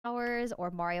Towers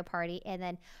or Mario Party, and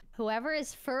then whoever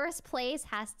is first place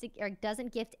has to or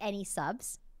doesn't gift any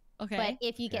subs. Okay. But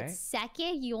if you get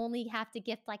second, you only have to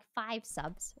gift like 5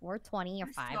 subs or 20 or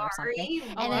 5 or something.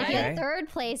 And then if you get third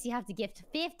place, you have to gift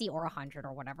 50 or 100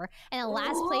 or whatever. And then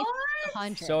last place is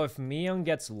 100. So if Miyoung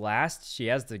gets last, she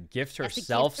has to gift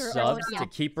herself subs to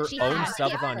keep her own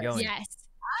subs on going. Yes.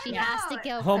 She has to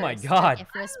go Oh my god.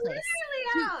 First place.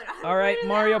 All right,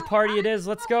 Mario Party it is.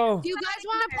 Let's go. Do you guys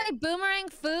want to play Boomerang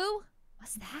Foo?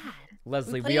 What's that?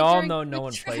 Leslie, we all know no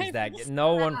one plays that.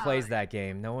 No one plays that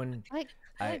game. No one.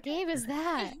 What game is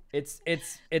that? It's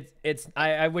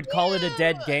I would call it a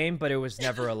dead game, but it was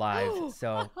never alive.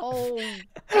 So. Oh.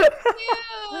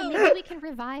 Well, maybe we can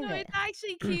revive it. It's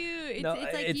actually cute. It's, No,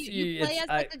 it's like it's- you play as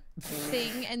like a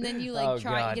thing, and then you like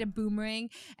try and get a boomerang,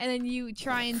 and then you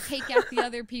try and take out the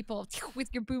other people with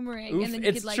your boomerang. Oof, and then you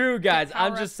it's could, like, true, guys.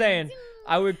 I'm just saying.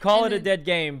 I would call it a then- dead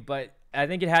game, but I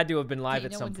think it had to have been live Okay,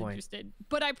 at no some one's point. interested.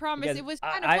 But I promise Because it was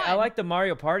kind of fun. I like the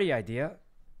Mario Party idea.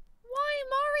 Why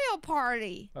Mario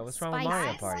Party? Oh, what's wrong with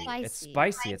Mario Party? It's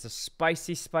spicy. It's a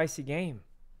spicy, spicy game.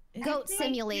 Goat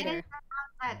Simulator.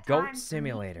 Goat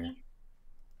Simulator.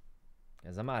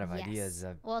 Because I'm out of ideas.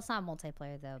 Well, it's not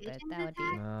multiplayer though, but that would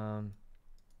be.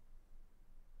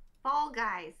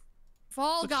 FallGuys.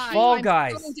 FallGuys.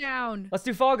 FallGuys. Down. Let's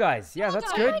do FallGuys. Yeah,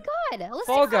 that's good. Oh my god. Let's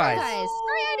Fall do Guys. FallGuys.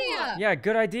 Great idea. Yeah,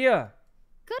 good idea.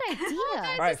 Good idea.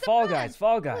 All right, FallGuys.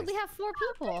 FallGuys. We have 4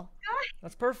 people.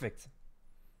 That's perfect.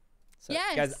 So,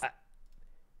 Yes. guys,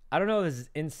 I don't know if this is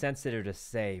insensitive to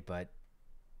say, but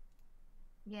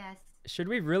Yes. should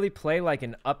we really play like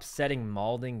an upsetting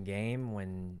malding game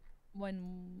when What?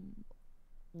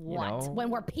 know? When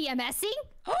we're PMSing?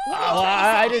 Oh,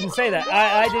 I didn't say that.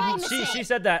 I trying didn't. to She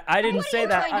said that. I didn't say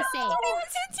that.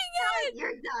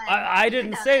 You're done. I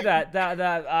didn't say that. That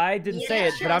I didn't say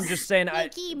it, but I'm just saying.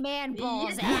 Sneaky man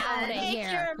balls out of Take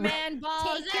here. your man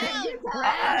balls out.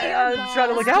 I'm trying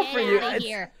to look out for you. Get outta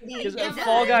here. Because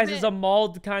Fall Guys is a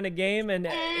mauled kind of game, and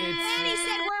And it's. he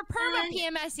said we're perma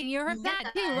PMSing. You heard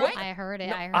that too, right? I heard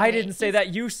it. I didn't say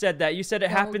that. You said that. You said it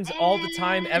happens all the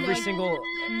time, every single.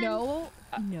 No.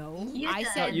 I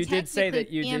said you did say that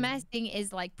you did. PMSing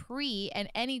is like pre, and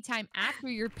anytime after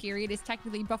your period is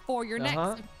technically before your next.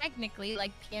 So technically,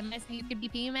 like PMSing, you could be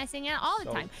PMSing it all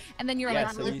the time. And then you're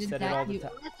like, so you said it all the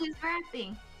time. This is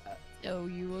rapping. So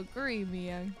you agree,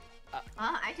 Mia?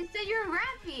 I just said you're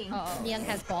rapping. Young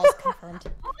has balls confirmed.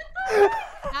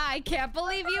 I can't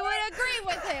believe you would agree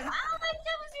with him. All I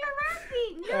said was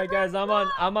you're rapping. All right, guys,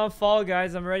 I'm on Fall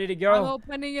Guys. I'm ready to go. I'm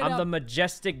opening it I'm up. the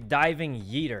majestic diving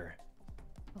yeeter.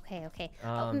 Okay.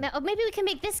 Maybe we can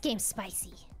make this game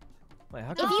spicy. Wait,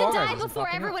 how If come you Fall Guys die isn't before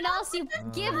popping up? everyone else, you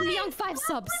give Young 5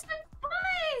 subs.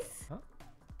 Spice. Huh?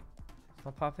 It's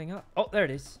not popping up. Oh, there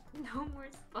it is. No more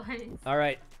spice. All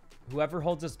right, whoever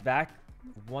holds us back,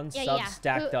 one sub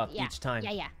stacked up each time.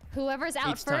 Yeah. Whoever's out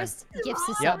Each time. first gifts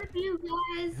a Yep. sub. You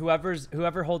guys.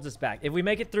 Whoever holds us back. If we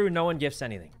make it through, no one gifts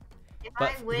anything. If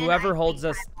But I win, whoever I holds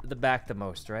think us the back the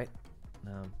most, right?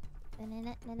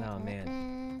 Oh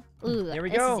man. Ooh, Here we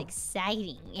this go. is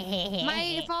exciting.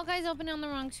 My Fall Guys opened on the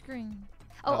wrong screen.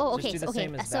 Okay. just do the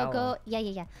same as So go,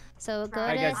 Valor. So go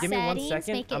Alright, to guys, give me 1 settings,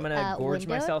 second. make it, I'm gonna gorge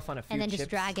windowed, myself on a few and then chips. just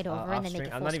drag it over and then make it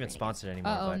full I'm not even screen sponsored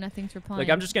anymore. Uh-oh, but nothing's replying. look,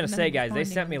 I'm just gonna say, Nothing's guys, they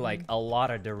responding sent me on like me. a lot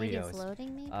of Maybe it's Doritos.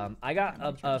 loading, maybe? I got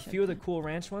a few of the Cool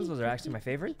Ranch ones. Those are actually my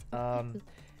favorite.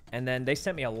 And then they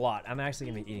sent me a lot. I'm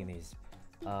actually gonna be eating these.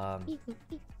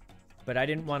 But I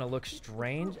didn't want to look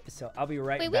strange, so I'll be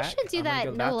right Wait, back. we should do I'm gonna that go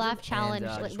to the no bathroom laugh challenge.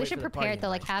 and, just We wait should for the prepare party it though,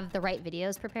 like invite. have the right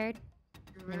videos prepared.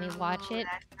 And then we watch it.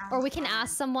 that Or we can sounds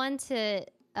ask someone to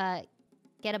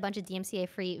get a bunch of DMCA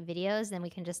free videos, then we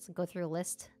can just go through a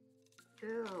list.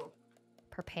 True.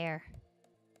 Prepare.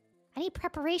 I need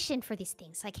preparation for these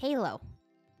things, like Halo.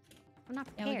 I'm not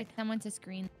Yeah, we prepared. get someone to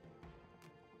screen.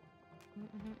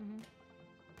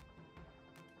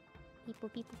 People,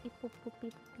 people, people, people,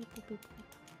 people, people, people.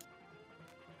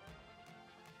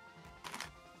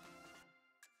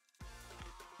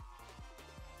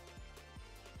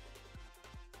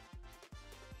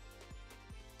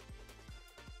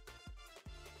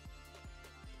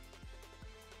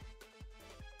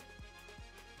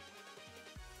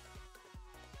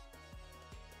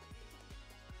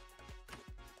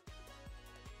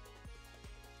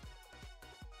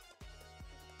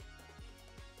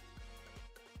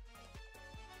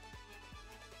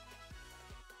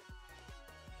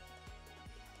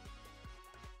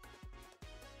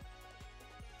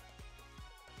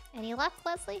 Any luck,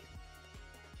 Leslie?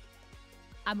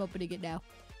 I'm opening it now.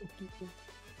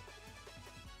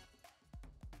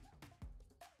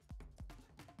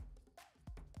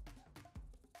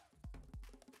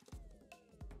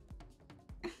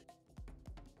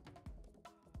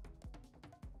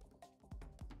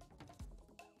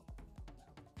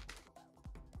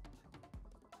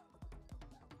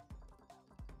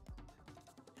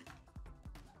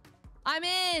 I'm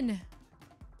in.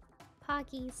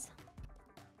 Poggies.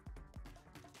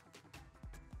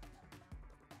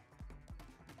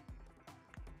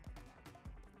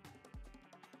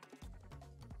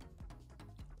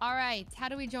 All right. How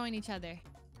do we join each other?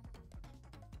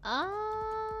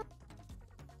 Meow.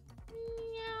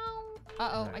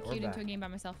 Uh-oh, Alright, I we're queued into back. a game by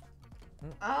myself.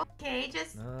 Okay,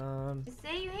 just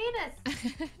say you hate us.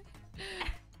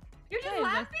 You're just Guys, I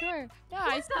laughing? swear. Yeah,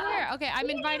 What I the- swear. Okay, I'm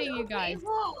inviting you Okay, guys.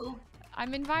 whoa.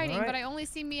 I'm inviting, Alright. but I only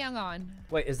see Myung on.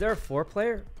 Wait, is there a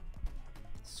 4-player?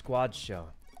 Squad show.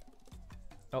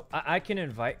 Oh, I can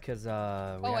invite because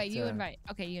Oh, wait, you invite.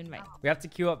 Okay, you invite. We have to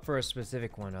queue up for a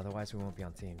specific one, otherwise we won't be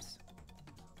on teams.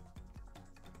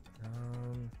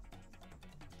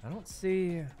 I don't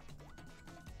see...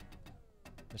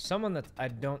 There's someone that I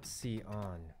don't see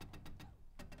on.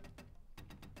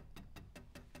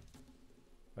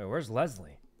 Wait, where's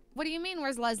Leslie? What do you mean,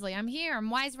 where's Leslie? I'm here. I'm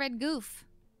Wise Red Goof.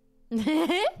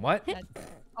 What?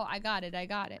 Oh, I got it. I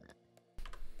got it.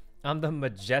 I'm the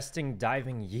majestic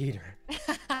diving yeeter.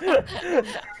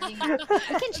 You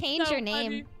can change your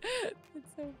name. It's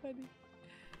so funny.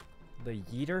 The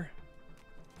yeeter?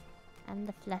 I'm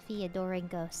the fluffy, adoring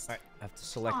ghost. Alright, I have to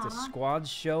select a Aw. squad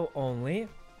show only.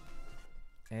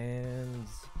 And...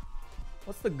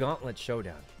 What's the gauntlet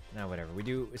showdown? Nah, whatever. We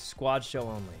do a squad show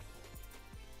only.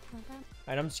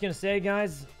 Alright, I'm just gonna say,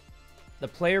 guys, the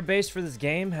player base for this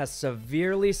game has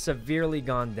severely, severely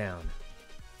gone down.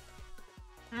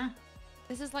 Huh?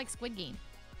 This is like Squid Game.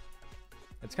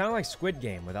 It's kind of like Squid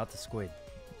Game without the squid.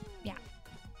 Yeah.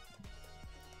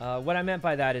 What I meant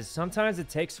by that is sometimes it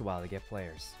takes a while to get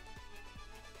players.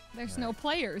 There's no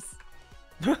players.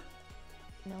 No,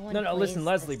 one No, listen, plays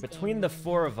Leslie, this between game the anymore.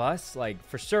 4 of us, like,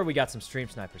 for sure we got some stream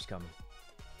snipers coming.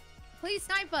 Please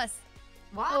snipe us.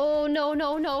 What? Oh, no,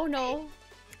 no, no, no.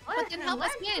 What? then help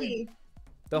us win. Leslie?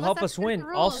 They'll Unless help that's us win. the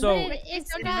rules. Also, But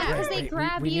it's Wait, bad because wait, they we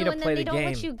grab need you to and play then they the don't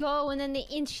let game. you go and then they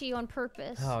inch you on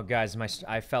purpose. oh, guys,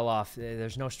 I fell off.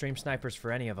 There's no stream snipers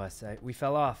for any of us. We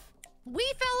fell off. We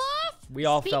fell off. We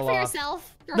all Speak fell for off.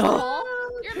 yourself. First No. of all.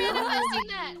 You're manifesting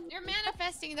that. You're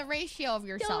manifesting the ratio of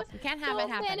yourself. You can't have it Don't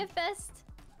happen. manifest.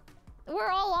 We're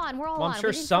all on. We're all Well, on. I'm sure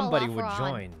We didn't fall somebody off, would we're on.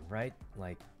 join, right?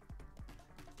 Like,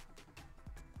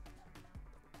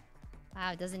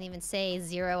 Wow, it doesn't even say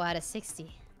 0 out of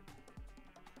 60.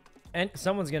 and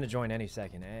someone's gonna join any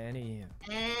second. Any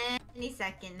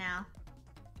second now.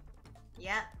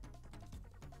 Yep.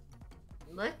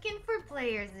 Looking for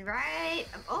players, right?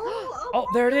 Oh,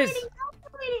 there it is.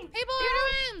 Populating. People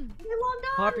are in. They're long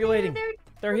gone. Populating.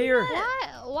 They're here.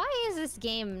 Why is this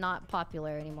game not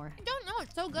popular anymore? I don't know.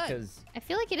 It's so good. Because I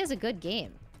feel like it is a good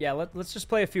game. yeah, let's just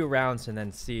play a few rounds and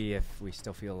then see if we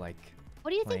still feel like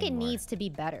What do you think it Playing more. needs to be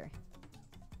better?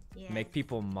 Yeah. make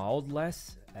people mauled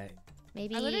less.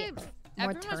 Maybe I literally, more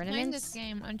everyone was playing this tournaments?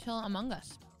 game until Among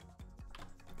Us.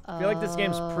 I feel like this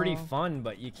game's pretty Oh. fun,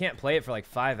 but you can't play it for like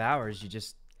 5 hours.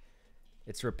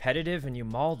 It's repetitive and you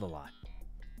mauled a lot,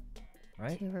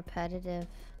 right? Too repetitive.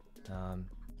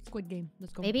 Squid Game.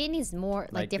 Let's go. Maybe it needs more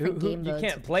like different game you modes.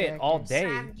 can't with the play it all characters.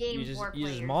 day. Have game You just four you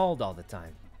just players. mauled all the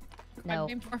time. No,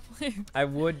 Game for players. I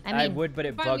would, I mean, but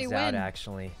it finally bugs out win.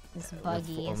 actually. it's with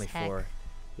buggy only as heck. 4.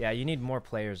 Yeah, you need more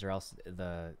players or else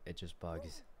it just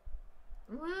bugs.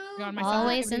 Woo. God, my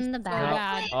Always sensitivity in the is so back.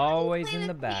 bad. Always Play in this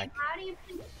the game. back. How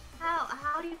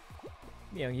do you?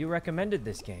 You know, you recommended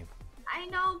this game. I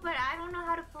know, but I don't know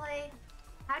how to play.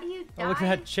 How do you die? Oh, look at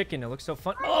that chicken. It looks so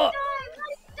fun. How do Oh! you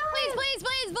die? Please, please,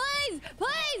 please,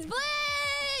 please,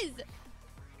 please, please.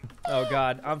 Oh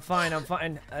God, I'm fine. I'm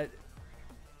fine.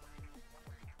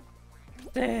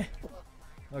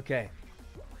 Okay.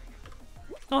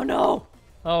 Oh no!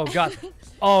 Oh God!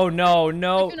 Oh no!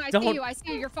 No! Sykkuno, I see Don't! you. I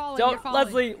see you. You're falling. Don't! You're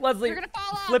falling. Leslie! You're gonna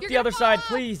fall off. Flip You're the gonna other fall side, off.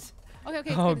 please. Okay, okay.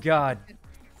 it's Oh good, it's good, God! it's good.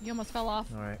 You almost fell off.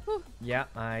 All right. Whew. Yeah,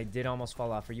 I did almost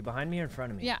fall off. Are you behind me or in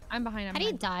front of me? Yeah, I'm behind. I'm How do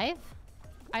you behind. dive?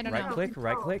 I don't Right know. click.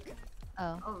 Right click.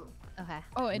 Oh, Oh. okay.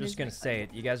 Oh, I'm it just is gonna right say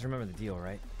it. You guys remember the deal,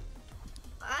 right?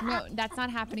 No, that's not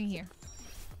happening here.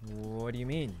 What do you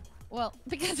mean? Well,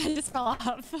 because I just fell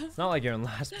off. It's not like you're in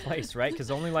last place, right? Because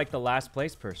only like the last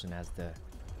place person has to.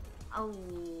 Oh.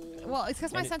 Well, it's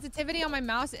because my And it- sensitivity on my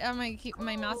mouse,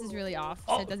 my mouse is really off,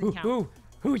 so it doesn't count.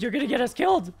 Who? You're gonna get us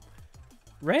killed.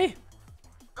 Ray?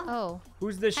 Oh,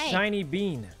 Who's this Hey. shiny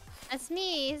bean? that's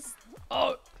me.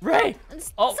 Oh, Ray!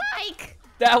 Oh. Psych!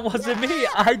 That wasn't me.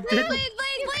 I didn't.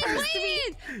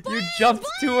 Please. You jumped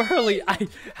too early.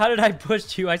 How did I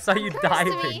push you? I saw you Cursed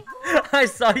diving. me. I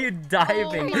saw you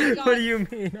diving. my God. What do you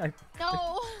mean?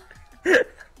 No.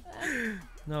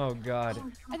 Oh God.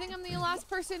 I think I'm the last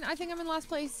person. I think I'm in last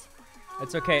place.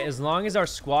 It's okay. As long as our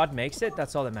squad makes it,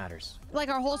 that's all that matters. Like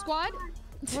our whole squad?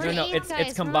 No,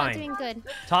 it's combined. We're not doing good.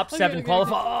 Top 7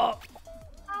 qualify. Oh!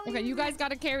 Okay, you guys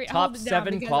gotta carry. Top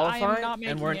 7 qualifying, and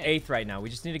and we're in 8th right now. We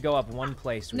just need to go up 1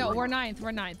 place. No, we're 9th.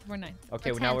 We're 9th. We're 9th.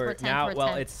 Okay, We're now 10th, we're 10th, well,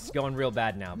 10th. it's going real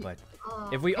bad now, but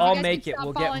if If we If all you guys make could it, stop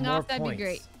we'll get falling more off, that'd be points.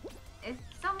 great. If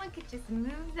someone could just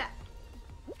move that.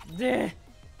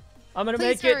 I'm gonna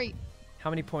Please make it. hurry. How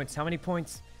many points? How many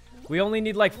points? We only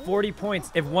need like 40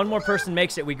 points. If one more person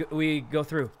makes it, we go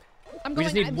through. We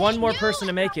just need one more person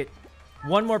to make it.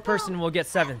 One more person will get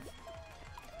 7th.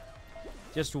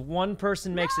 Just one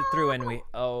person makes it through, and we.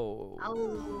 Oh.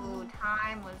 Oh,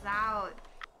 time was out.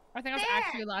 I think I was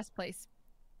actually last place.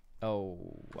 Oh.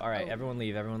 All right. Everyone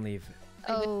leave. Everyone leave.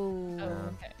 Oh,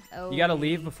 okay. You gotta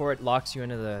leave before it locks you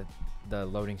into the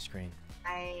loading screen.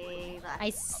 I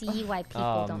see why people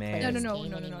Oh, don't man. play this No,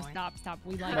 game anymore. stop.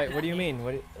 We like Wait, what do you mean?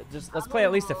 Let's play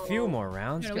at least a few more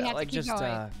rounds. No, we have to like keep just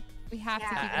going. We have to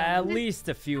keep going. at least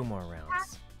a few more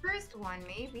rounds. First one,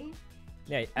 maybe.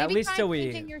 Yeah, at Maybe least try till we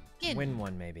changing your skin. win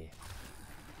one, maybe.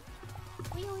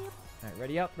 All right,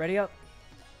 ready up, ready up.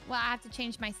 Well, I have to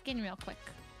change my skin real quick.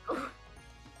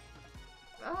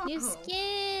 Oh. New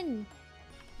skin.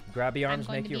 Grabby I'm arms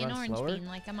going make to you be an run orange slower. bean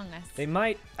like Among Us. They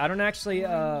might. I don't actually.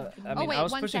 I mean, wait, I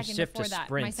was 1 pushing second shift before to that.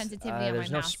 sprint. My sensitivity on There's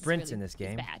my no mouse is sprints really- in this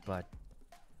game, bad. but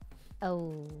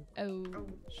Oh. Oh.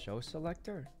 show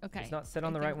selector. Okay. It's not set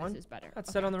on I the right think one. This is better.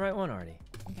 That's set on the right one already.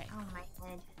 Okay. Oh my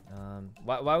head.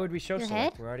 Why would we show Your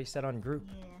select? head? We're already set on group.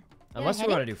 Yeah. Unless we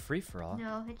headache? want to do free for all.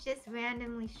 No, it's just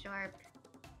randomly sharp.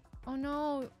 Oh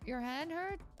no, your head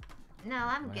hurts? No,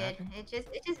 I'm What good. happened? It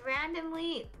just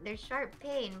randomly there's sharp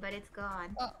pain, but it's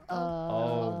gone.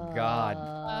 Oh,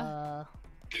 God.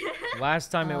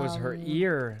 Last time it was her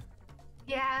ear.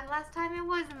 Yeah, last time it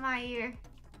was my ear.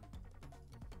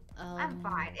 I'm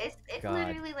fine. It's God.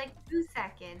 literally like 2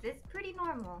 seconds. It's pretty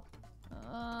normal.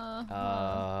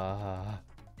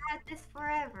 Had this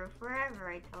forever,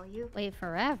 I tell you. Wait,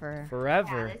 forever?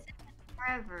 Forever. Yeah, this is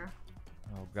forever.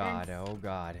 Oh God. Oh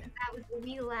God. That was a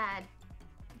wee lad.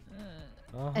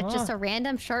 Just a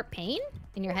random sharp pain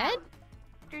in your head?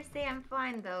 Doctors say I'm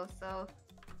fine though, so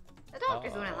the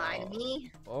doctors wouldn't lie to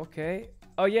me. Okay.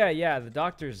 Oh yeah. The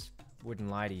doctors wouldn't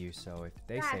lie to you, so if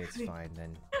they say it's Exactly. fine,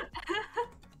 then.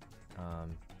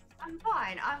 I'm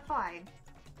fine. I'm fine.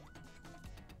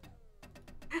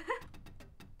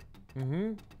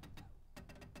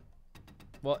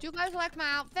 Well. Do you guys like my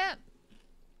outfit?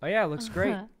 Oh yeah, it looks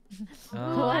great.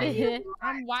 What is it?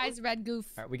 I'm wise red goof.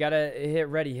 All right, we gotta hit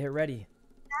ready. Hit ready.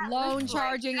 Lone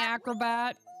charging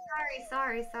acrobat.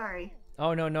 Sorry.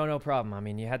 Oh no problem. I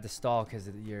mean, you had to stall because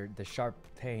of the sharp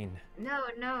pain. No.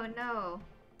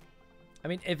 I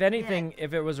mean, if anything,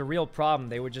 if it was a real problem,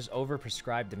 they would just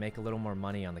overprescribe to make a little more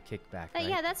money on the kickback, right?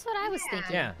 Yeah, that's what I was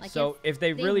thinking. Yeah. Like So if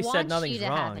they really said want nothing's you to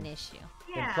have wrong, an issue.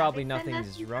 then Yeah, probably they said nothing's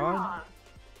nothing's wrong,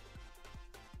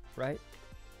 right?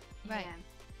 Yeah.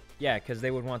 Yeah, because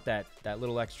they would want that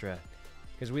little extra,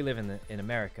 because we live in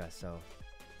America, so.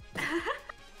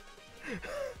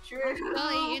 True.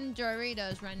 Still eating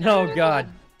Doritos right now. Oh God.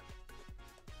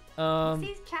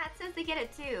 See, chat says they get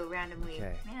it too randomly.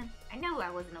 Okay. Man, I know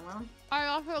I wasn't alone. I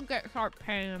also get sharp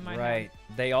pain in my head. Right.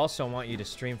 They also want you to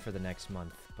stream for the next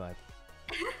month, but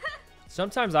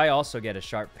sometimes I also get a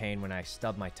sharp pain when I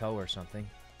stub my toe or something.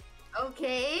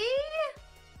 Okay.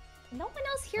 No one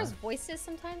else hears voices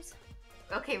sometimes?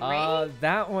 Okay, Ray.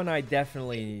 That one I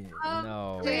definitely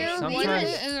know. Ray. Sometimes.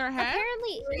 In your head?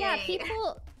 Apparently, yeah, Ray.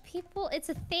 people, it's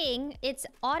a thing. It's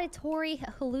auditory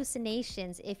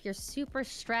hallucinations if you're super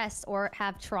stressed or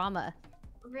have trauma.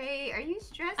 Ray, are you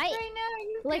stressed right now? Are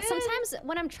you Like, good? sometimes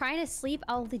when I'm trying to sleep,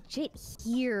 I'll legit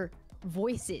hear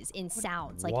voices in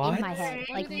sounds, like, What? in my head. What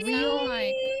Like, do they real... sound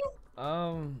like?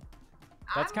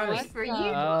 That's I'm kind ready of. for you.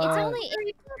 It's only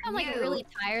if I'm, like, You. really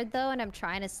tired, though, and I'm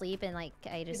trying to sleep, and, like,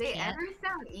 I Do just they can't. ever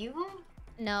sound evil?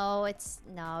 No, it's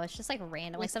just, like,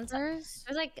 random. Like, sometimes...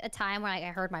 There's, like, a time when I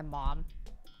heard my mom.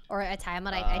 Or a time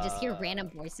when I just hear random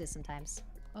voices sometimes.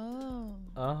 Oh.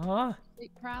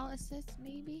 Sleep paralysis,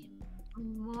 maybe?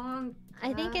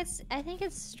 I think it's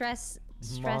stress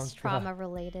Monka. trauma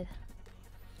related.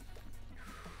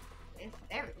 You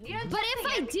know, But just if say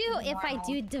I everything's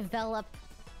do normal. develop,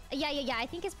 yeah, I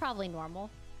think it's probably normal.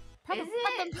 Is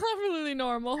it? Probably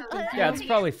normal. Yeah, it's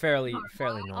probably fairly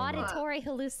normal. Auditory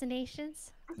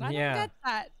hallucinations. I don't Yeah. get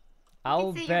that.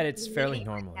 I'll Say bet you're it's fairly bleeding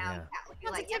normal. right now, Yeah. Kat would be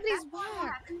like, Sensitivity's "Yep, that's what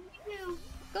whack. happens to you."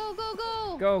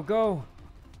 Go. Go.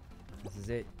 This is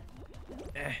it.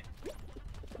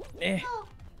 Oh,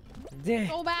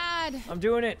 So bad. I'm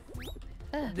doing it.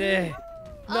 Ugh. No.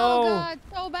 Oh god,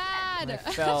 so bad. I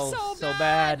fell so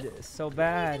bad. So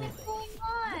bad. what is going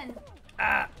on?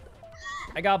 Ah.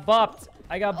 I got bopped.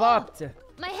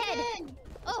 My head.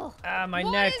 Oh. Ah, my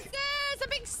neck. What is this? I'm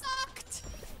being sucked.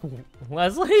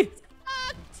 Leslie?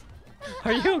 Sucked.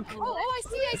 Are you? Oh,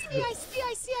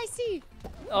 I see.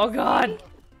 Oh, God.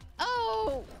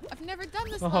 Oh, I've never done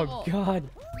this Oh, level. God.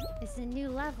 It's a new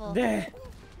level. There.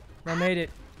 I made it.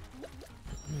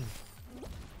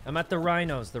 I'm at the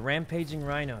rhinos, the rampaging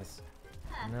rhinos.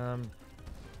 And, I'm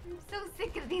so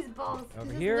sick of these balls. over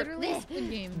This here. is literally a squid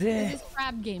game. There. This is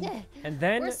crab game. And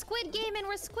then. We're squid gaming.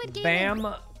 We're squid gaming.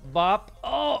 Bam. Bop.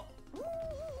 Oh.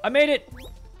 I made it.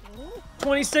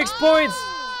 26 points.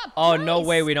 Oh, no nice.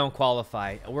 way we don't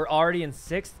qualify. We're already in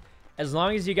 6th. As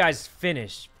long as you guys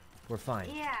finish, we're fine.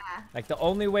 Yeah. Like, the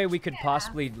only way we could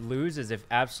possibly lose is if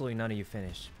absolutely none of you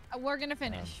finish. We're gonna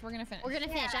finish. We're gonna finish. We're gonna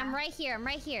finish. I'm right here. I'm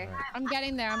right here. All right. I'm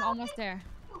getting there. I'm almost there.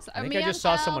 So, I think I just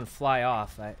saw someone fly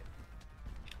off.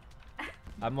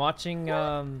 I'm watching,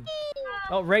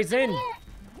 Oh, Ray's in.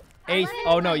 8th.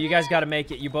 Oh, no, you guys gotta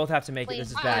make it. You both have to make it.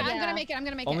 This is bad. I'm gonna make it. I'm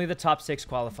gonna make Only it. the top 6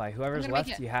 qualify. Whoever's I'm gonna make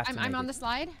left, it. you have to make I'm on it. the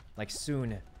slide. Like,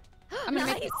 soon. I'm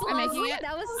gonna make it. I'm making it.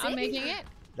 That was I'm sick. making it.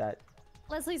 That.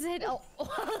 Leslie's in. Oh.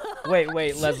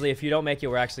 Wait, Leslie, if you don't make it,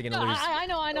 we're actually gonna No, lose. I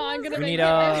know. I'm gonna We make need,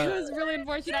 it. It was really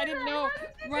unfortunate. I didn't know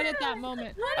right at that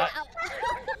moment.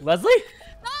 Leslie?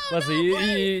 No,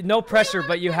 Leslie, no pressure,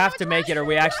 but you have to make it or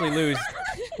we actually lose.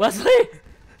 Leslie?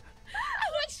 I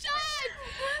was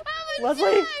shot. Leslie?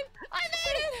 I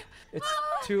made it.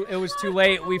 It was too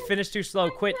late. We finished too slow.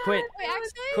 Quit. Wait, actually?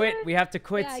 Quit. We have to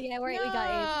quit. Yeah, we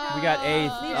got We got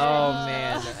 8th. Oh,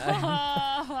 man.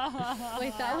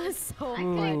 Wait, that was so I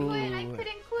fun.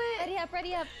 couldn't quit.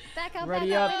 Ready up. Back out, Ready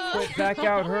back up. out. Quit. Back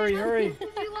out. Hurry. You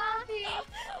laughing?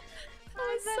 That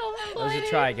was so It was a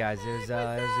try, guys. It was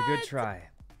a good try.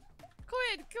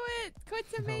 Quit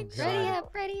to me. God.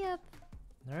 Ready up.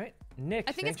 All right. Nick,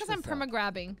 I think it's thanks because I'm for the sub.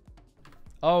 perma-grabbing.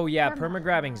 Oh, yeah.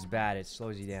 Perma-grabbing's bad. It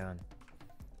slows you down.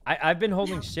 I've been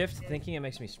holding shift thinking it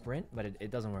makes me sprint, but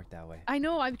it doesn't work that way. I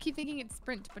know. I keep thinking it's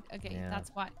sprint, but okay, Yeah. that's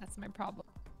why. That's my problem.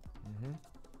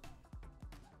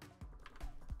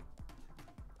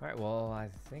 All right, well, I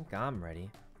think I'm ready.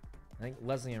 I think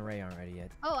Leslie and Ray aren't ready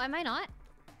yet. Oh, am I not?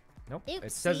 Nope.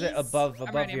 It says it Oopsies. above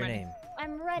ready, your I'm ready. name.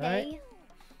 I'm ready. Alright.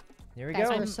 Here we Guys,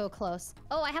 go. we're so close.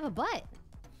 Oh, I have a butt.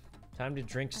 Time to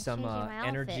drink I'm some changing my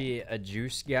energy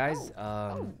juice, guys.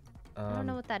 I don't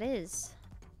know what that is.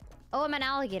 Oh, I'm an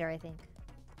alligator, I think.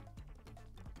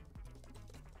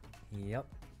 Yep.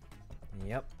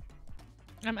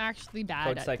 I'm actually bad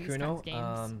Code at these kinds Sykkuno. of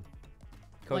games.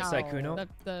 Code Wow. Sykkuno.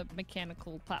 The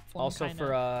mechanical platform. Also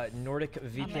kinda. for Nordic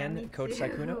me Weekend, Code too.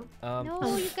 Sykkuno.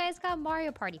 No, you guys got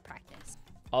Mario Party practice.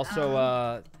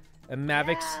 Also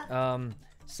Mavics,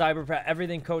 Cyber,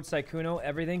 everything Code Sykkuno,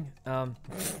 everything.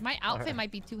 My outfit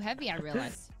might be too heavy. I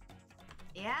realize.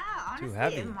 Yeah, honestly,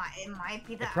 heavy. it might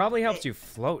be that. It probably helps you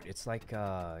float. It's like you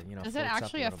know. Does floats it up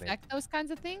actually a little bit. affect those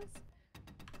kinds of things?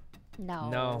 No.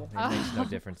 No, it makes no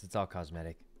difference. It's all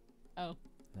cosmetic. Oh.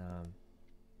 All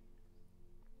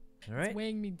right. It's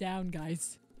weighing me down,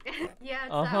 guys. Yeah,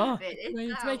 it's Uh-huh. the outfit.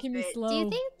 It's making me slow. Do you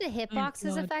think the hitbox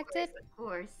is God. affected, Of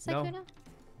course. No. Sykkuno?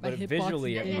 But hitbox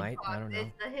visually is it dead. might. I don't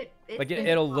know. It's Like the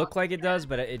it'll hitbox, look like it yeah. does,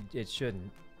 but it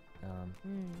shouldn't.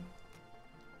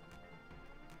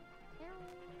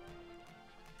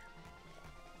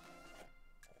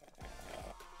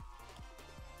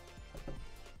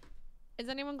 Is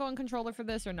anyone going controller for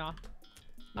this or not?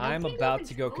 I'm Nobody about go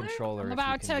to go controller? controller. I'm if you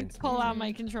about to convince me. pull out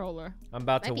my controller. I'm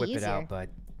about to Might be whip it easier. out, but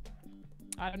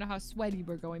I don't know how sweaty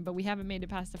we're going, but we haven't made it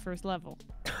past the first level.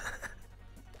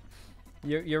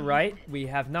 you're right. We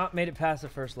have not made it past the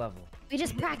first level. We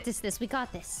just practiced this. We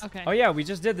got this. Okay. Oh yeah, we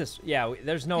just did this. Yeah,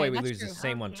 there's no Okay, way we that's lose the true.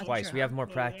 same one Okay, twice. true. We have more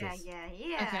Yeah, practice. Yeah.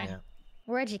 Okay. Yeah.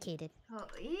 We're educated. Oh,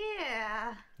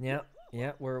 yeah. Yeah.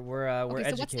 We're Okay, so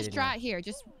educated. what's the now. strat here?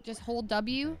 Just hold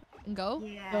W and go.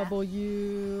 Yeah. W.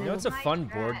 You know, it's a Oh my fun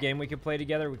board God. game we could play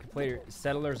together. We could play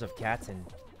Settlers of Catan.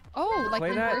 Oh, like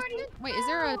Play that? reverse it? Wait, is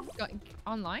there a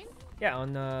online? Yeah,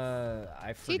 on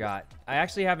I forgot. I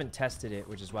actually haven't tested it,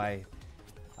 which is why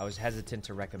I was hesitant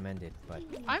to recommend it. But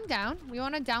I'm down. We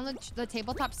want to download the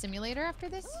tabletop simulator after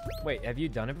this? wait, have you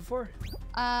done it before?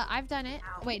 I've done it.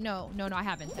 Wait, no, I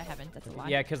haven't. That's a lie.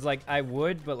 Yeah, cause like I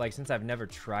would, but like since I've never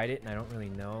tried it and I don't really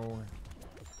know,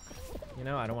 you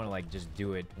know, I don't want to like just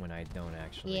do it when I don't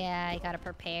actually. Yeah, I gotta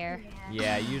prepare.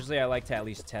 Yeah, usually I like to at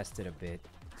least test it a bit.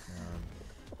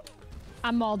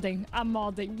 I'm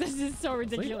malding. This is so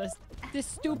ridiculous. This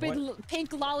stupid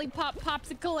pink lollipop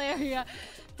popsicle area.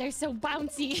 They're so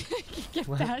bouncy. Get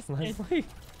past it. Leslie,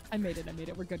 I made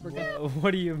it. We're good.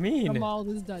 what do you mean? The mold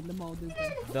is done. The mold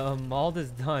is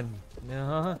done. I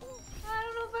Uh-huh.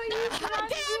 don't know about you, but I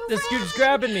feel This dude's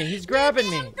grabbing me. He's grabbing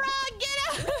me. Get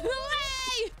out of the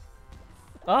way!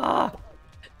 Ah!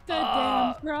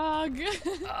 damn frog.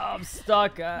 I'm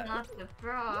stuck. Not the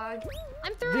frog.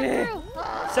 I'm through.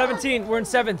 17. We're in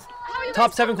 7th.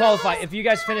 Top 7 qualify. If you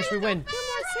guys finish, we win.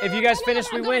 If you guys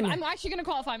finish, we win. I'm actually gonna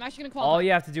qualify. All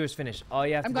you have to do is finish. All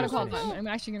you have to do is finish. I'm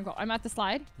actually gonna qualify. I'm at the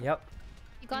slide. Yep.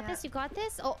 You got this. You got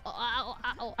this. I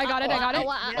got it. I got it.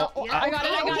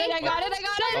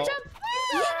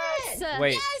 Yes.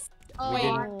 Wait. Yes. Oh,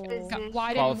 We didn't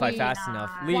Why qualify didn't we? fast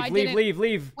enough. Why Leave.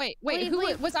 Wait. Leave, Who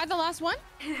leave. was I the last one?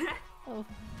 Oh.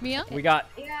 Mia? We got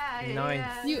Yeah.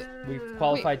 9th. We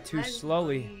qualified too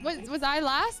slowly. Was I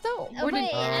last though? But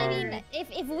I mean,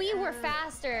 if we were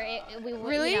faster, we would.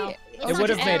 Really? You know, It would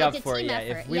have made up it's a for it. team Yeah.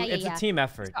 effort. If we, it's a team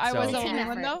effort. I was So, the team only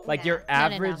one effort. though. like your No.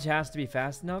 average has to be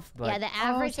fast enough, but Yeah, the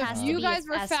average so has if to you be guys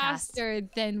were as fast. faster,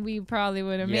 then we probably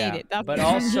would have yeah. made it. That's But what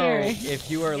I'm also, hearing.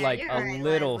 if you were Yeah, like you're a right,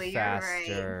 little Leslie, you're right.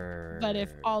 faster. But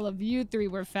if all of you three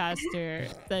were faster,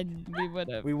 then we would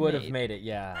have. we would have made it,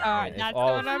 yeah. Alright, If that's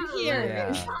all what I'm hearing.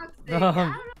 Yeah. I don't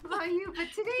know about you, but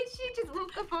today she just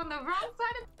woke up on the wrong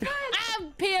side of the bed.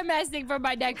 I'm PMSing for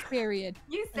my next period.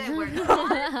 You said we're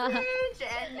garbage,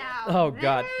 and now Oh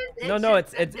god. this, No,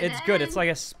 just it's doesn't good. It's end. like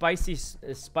a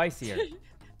spicier.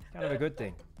 Kind of a good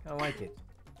thing. Kind of like it.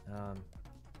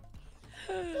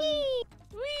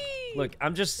 Look,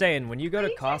 I'm just saying, when you go to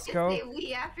You can't just Costco, say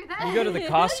we after that. you go to the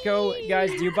Costco, guys,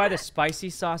 do you buy the spicy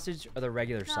sausage or the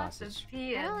regular Not the sausage?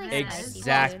 I don't like PMS. spicy.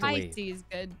 Exactly. Spicy is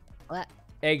good.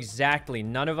 Exactly.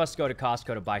 None of us go to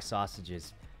Costco to buy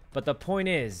sausages. But the point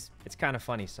is, it's kind of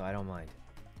funny, so I don't mind.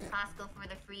 Costco for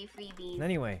the free freebies.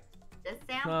 Anyway, The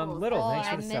samples. Little, Oh, thanks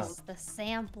I for the miss sub. the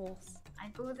samples. I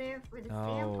go there for the Oh,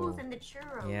 samples and the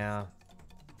churros. Yeah.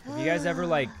 Have you guys ever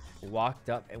like walked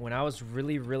up and when I was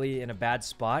really in a bad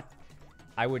spot,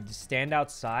 I would stand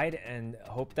outside and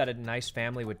hope that a nice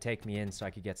family would take me in so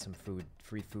I could get some food,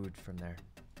 free food from there.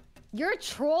 You're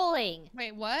trolling.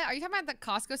 Wait, what? Are you talking about the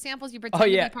Costco samples? You pretend to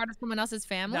yeah. be part of someone else's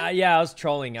family? Yeah, I was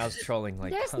trolling.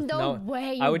 Like, There's no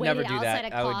way you I would waited never do outside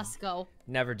that. of I would Costco.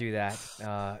 never do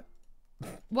that.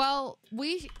 Well,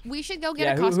 we should go get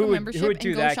Yeah, a who Costco would membership do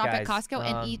and go that, shop at guys? Costco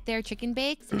and eat their chicken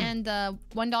bakes and the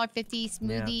 $1.50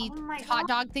 smoothie Oh my hot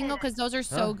dog God. thingo because those are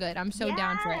so good. I'm so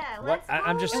down for it. Yeah, What? let's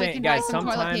I'm just go. And we saying, can buy guys. some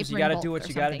toilet Sometimes you paper in gotta bulk do what or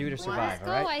you gotta do to something. survive. Let's All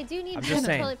go. right. I do need I'm just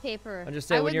saying. toilet paper. I'm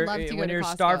just I saying would when love to you're go when to you're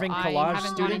Costco. starving I collage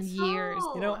haven't gone in students, years.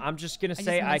 you know, I'm just gonna just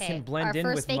say I miss can it. blend in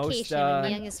Our with first most. vacation in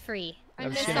Myung is free. I I'm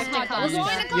miss just the gonna hot dogs. you We're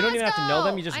going to don't even have to know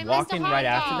them. You Costco. just I miss walk the in hot right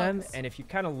after them, dogs. and if you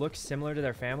kind of look similar to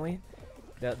their family,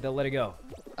 they'll let it go.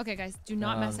 Okay, guys, do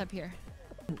not mess up here.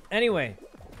 Anyway,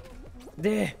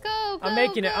 Go, I'm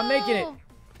making it. I'm making it.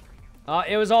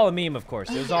 It was all a meme, of course.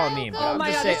 It was all a meme. But Oh I'm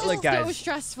my just god, saying, this look, is guys. so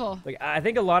stressful. Like, I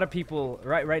think a lot of people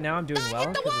right now I'm doing well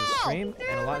because of the stream,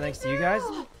 and a lot thanks to you guys.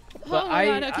 But Oh my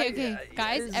god, okay.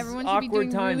 Guys, there's everyone should be awkward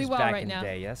doing times really well back right in now. the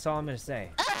day. That's all I'm gonna say.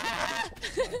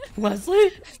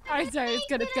 Leslie, Sorry, it's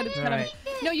good. All right.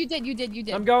 No, you did.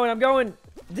 I'm going.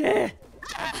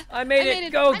 I made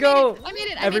it. Go. I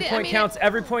made it. Every point counts.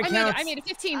 Every point counts. I made it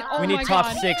 15. Oh We my need top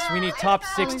god. 6. We need top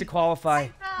 6 to qualify.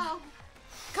 No.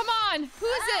 Come on. Who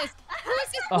is this? Who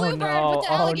is this Oh, bluebird no. with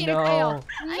the Oh, alligator no. tail?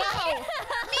 No.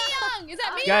 Miyoung. Is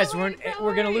that Miyoung? Guys,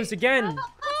 we're gonna lose again.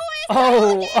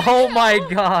 Oh my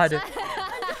god.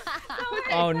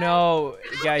 Oh no,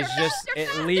 guys, just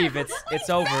leave. It's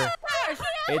over.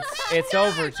 It's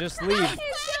over. Just leave.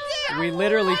 We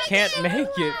literally can't make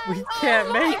it. We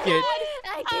can't make it.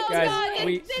 Guys,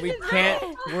 we can't.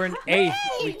 We're in 8th.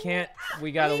 We can't.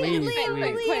 We gotta leave.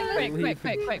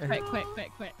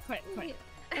 Quick.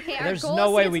 Okay, our There's goal no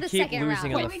is way to we get to keep second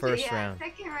losing round. on the first round.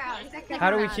 Second round. How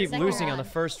do we round, keep second losing on the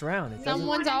round. first round? It doesn't.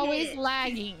 Someone's always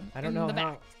lagging. I don't in know the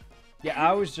how. back. Yeah,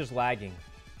 I was just lagging.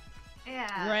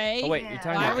 Yeah. Right? Oh wait, you're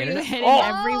talking Why about were you internet? hitting Oh!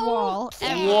 every wall?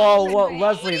 Whoa, what,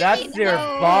 Leslie? That's your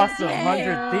boss of Okay.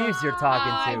 100 Thieves you're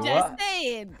talking I'm to. just What?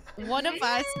 saying. One of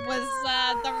us was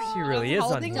the. She really is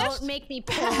holding unhinged. us. Don't make me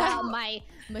pull out my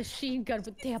machine gun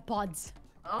with tampons.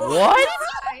 Oh What?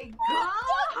 my god.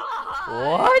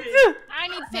 What? I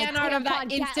need My fan art of that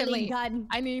tampon instantly. Gatling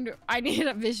gun. I need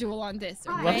a visual on this.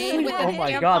 Okay? Leslie? With the Oh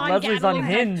my tampon god, Leslie's Gatling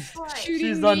gun unhinged. Shooting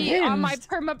She's me on my unhinged.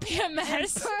 perma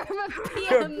PMS.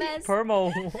 PMS.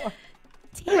 Permo. what?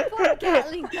 Tampon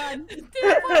Gatling gun.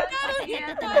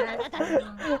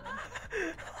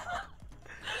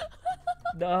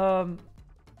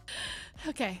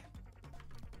 Okay.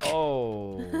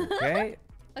 Okay.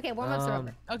 Okay, warm-ups are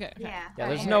over. Okay. Yeah. Yeah,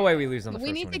 there's Alright. no way we lose on the We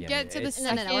first need one to again. get to the It's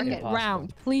No, no, we're second good. impossible.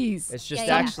 round, please. It's just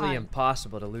Yeah, actually fine.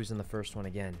 impossible to lose in the first one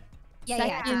again. Yeah, it's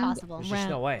Second impossible. There's just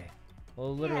no round. way.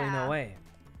 Well, literally no Yeah. way.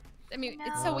 I mean, No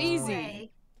it's so easy.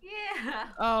 way. Yeah.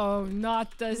 Oh,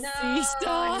 not the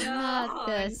seesaw. Not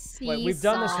the seesaw. Wait, we've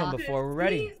done this one before. We're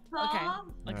ready. Seesaw. Okay.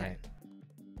 Alright.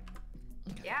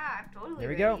 Yeah, I'm totally There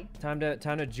we ready. go.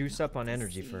 Time to juice up on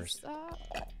energy first.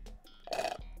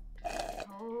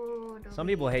 Some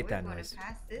people hate that noise.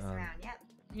 Pass this round. Yep.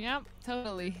 Yep,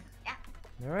 totally. Yeah.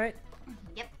 All right.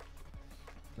 Yep.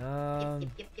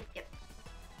 Yep.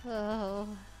 Oh,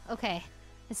 okay.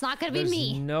 It's not gonna be There's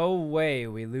me. no way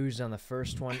we lose on the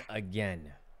first one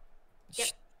again. Yep.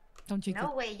 Don't you?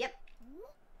 No way. Yep.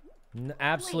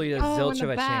 Absolutely a Oh, in zilch the of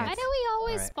a back. Why chance. do we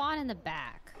always Alright. spawn in the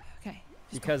back? Okay.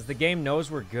 Because the game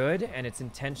knows we're good, and it's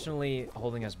intentionally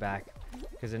holding us back.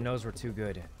 Because it knows we're too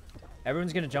good.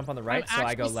 Everyone's gonna jump on the right, so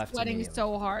I go left Sweating immediately.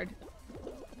 so hard.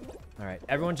 All right,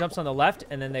 everyone jumps on the left,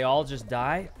 and then they all just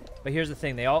die. But here's the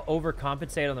thing: they all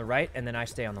overcompensate on the right, and then I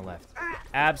stay on the left.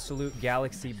 Absolute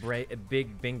galaxy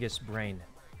big bingus brain.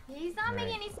 He's not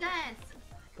making any sense.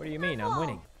 What do you mean? I'm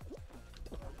winning.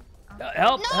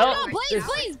 Help! No, help! no,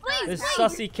 please. This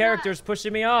sussy character's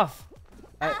pushing me off.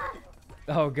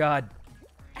 Oh God!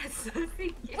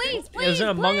 Please. There's an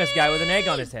Among Us guy with an egg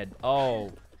on his head.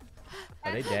 Oh,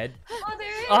 are they dead? Oh, there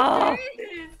it is. Oh! There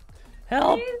it is.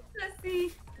 Help!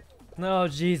 Please, No,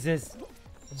 Jesus,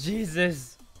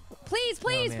 Jesus! Please.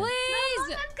 man.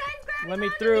 Let Let me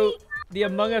through. The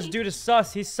Among Us dude is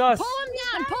sus. He's sus. Pull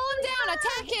him down.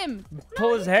 Attack him.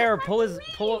 Pull his hair.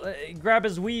 Grab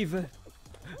his weave.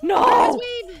 No!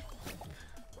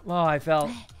 Oh, I fell.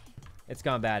 It's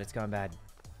gone bad. It's gone bad.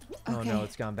 Oh no,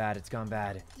 it's gone bad. It's gone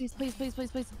bad. Please.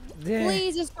 Yeah.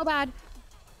 Please, it's so bad.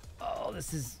 Oh,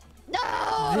 this is. No.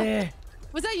 Yeah.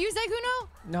 Was that you,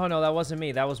 Sykkuno? No, that wasn't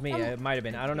me. That was me. It might have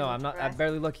been. I don't know. I'm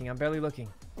barely looking.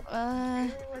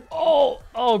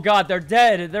 Oh God, they're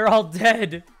dead. They're all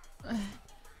dead.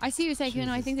 I see you, Sykkuno.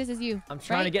 I think this is you. I'm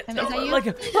trying to get. Is that you?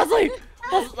 Leslie!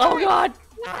 Oh God!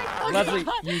 Leslie,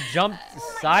 you jumped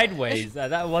sideways.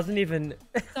 That wasn't even.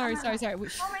 Sorry. Oh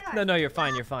my God. No, you're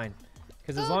fine.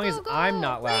 Because as long as I'm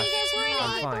not last,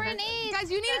 I'm fine.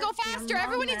 Guys, you need to go faster.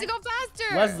 Everyone needs to go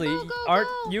faster. Leslie, aren't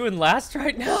you in last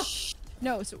right now?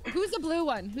 No, so who's the blue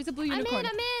one? Who's the blue unicorn?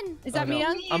 I'm in. Is that no.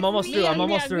 Mia? I'm almost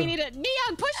through. We need it.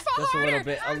 Mia, push for Just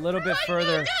harder. a little bit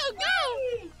further.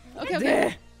 Go.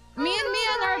 Okay. Me and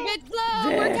Mia are a bit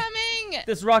slow. We're coming.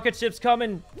 This rocket ship's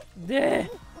coming. Throw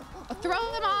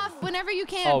them off whenever you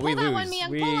can. Oh, pull we that lose. one, Mia.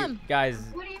 Pull him. Guys,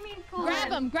 What do you mean pull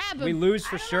Grab him? him. we lose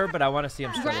for sure, but I want to see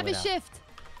him struggle Grab a it out. shift.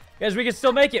 Guys, we can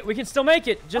still make it.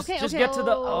 Just Okay. get to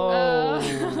the. Oh,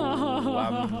 Oh.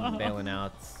 I'm bailing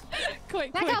out.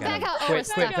 Quick. Back out. Oh, Quit,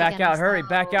 back out. Hurry,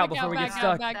 back out before we get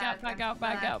stuck. Back out.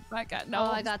 No,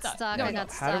 I got stuck. No, I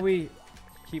got stuck. How do we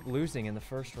keep losing in the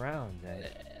first round?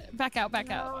 Back out.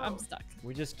 I'm stuck.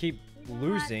 We just keep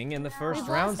losing in the first We've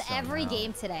round. lost every somehow.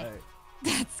 game today.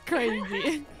 That's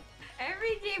crazy.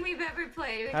 Every game we've ever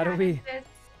played. How do we?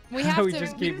 We How have we to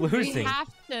just keep We losing? have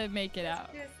to make it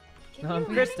out.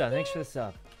 Krista, thanks for the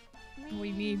sub.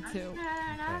 We need to.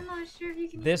 I'm not sure if you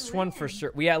can. This even one win. for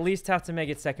sure. We at least have to make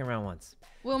it second round once.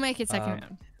 We'll make it second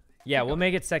round. Yeah, we'll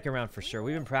make it second round for sure.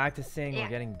 We've been practicing. Yeah. We're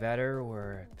getting better.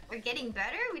 We're getting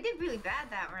better. We did really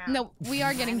bad that round. No, we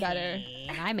are getting better.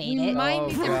 I made We it. might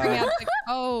need to bring God. out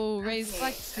the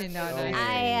reflection on it.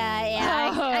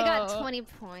 I got 20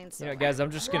 points. You know, guys, I'm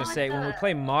just gonna say when we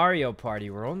play Mario Party,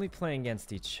 we're only playing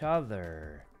against each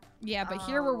other, Yeah, but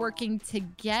here we're working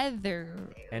together.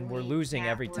 and we're losing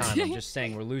every time. I'm just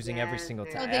saying we're losing every single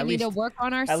So time. they need to work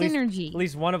on our synergy. At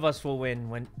least one of us will win.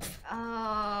 When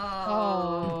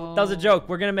Oh. that was a joke.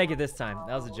 We're gonna make it this time.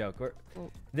 That was a joke.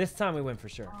 This time we win for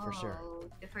sure. For sure.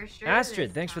 For sure. Astrid,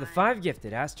 this thanks for the time. 5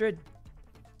 gifted. Astrid.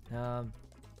 All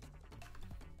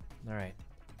right.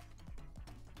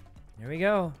 Here we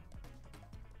go.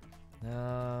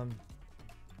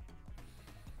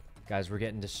 Guys, we're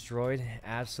getting destroyed.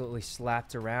 Absolutely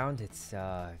slapped around. It's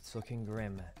looking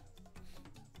grim.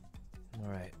 All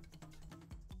right.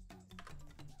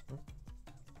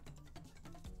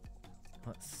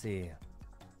 Let's see.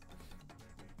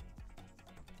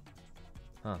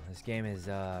 Huh, this game is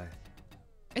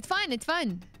It's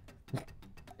fun.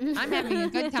 I'm having a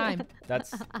good time.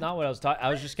 that's not what I was talking. I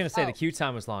was just gonna say the Oh. queue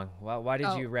time was long. Why did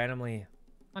Oh. you randomly?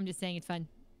 I'm just saying it's fun.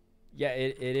 Yeah,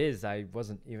 it is. I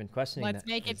wasn't even questioning Let's that.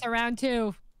 make it to round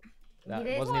 2. That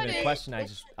You wasn't even a did. question. I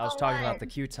was talking about the One.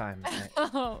 queue time.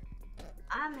 Oh.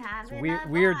 I'm having Weird, a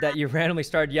weird that blast. you randomly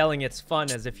started yelling it's fun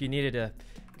as if you needed to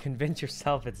convince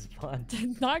yourself it's fun.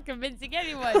 Not convincing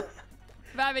anyone.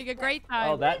 I'm having a great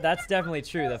time. Oh, that's definitely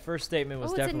true. The first statement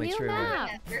was Oh, it's a definitely new true. map.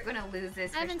 Yeah, we're gonna lose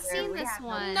this. I haven't seen this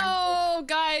one. No,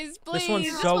 guys, please. This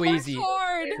one's so one's easy.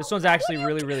 hard. This one's actually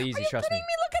really easy. Trust me.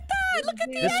 Look at that. Look at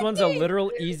the This one's a literal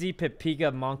easy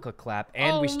Pepiga Monka clap,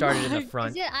 and we Oh started in the my-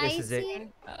 front. Is it This is it.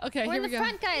 icy? Okay, We're here in we the go.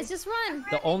 front, guys. Just run.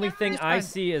 The only thing Just I run.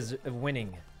 see is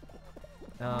winning.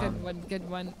 Good one, good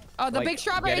one. Oh, the like, big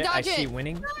strawberry, get it? dodge I see it.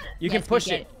 winning. You Yes, can push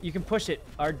we it. You can push it.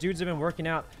 Our dudes have been working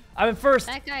out. I'm in first.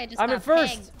 That guy just I'm in got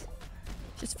first. pegged.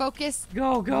 Just focus.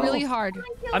 Go, go. Really hard.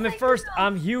 I'm in first.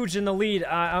 I'm huge in the lead.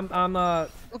 I'm a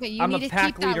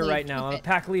pack leader right now. I'm a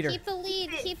pack leader. Keep the lead.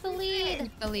 Keep the lead.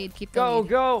 Keep the lead. Keep the Go, lead.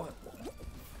 go.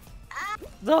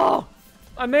 Oh,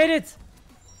 I made it.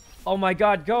 Oh my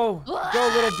God, go. Go,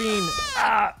 little bean.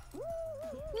 Ah.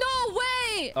 No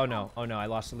way. Oh no, I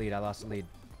lost the lead. I lost the lead.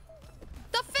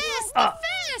 The fist. The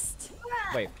fist.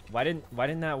 Wait, why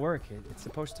didn't that work? It's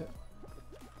supposed to.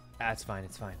 Ah, it's fine.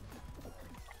 It's fine.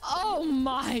 Oh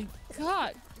my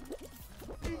God.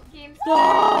 This game's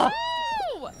Ah!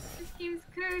 This game's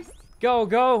cursed. Go,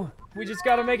 go. We just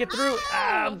gotta make it through.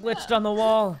 Ah, I'm glitched on the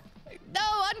wall. No,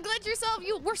 unglitch yourself.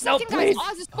 We're second, please.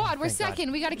 guys. Oz squad. We're thank God.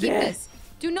 second. We gotta keep this.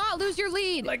 Do not lose your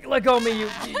lead. Let go of me,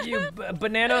 you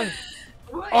banana.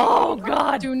 Oh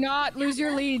God. Do not lose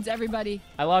your leads, everybody.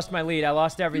 I lost my lead. I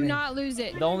lost Do everything. not lose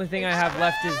it. The only thing I have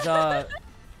left is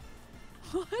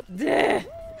What? This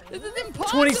This is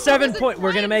impossible. 27 There's a point.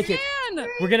 We're gonna make it. time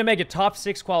We're gonna make it top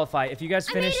 6 qualify. If you guys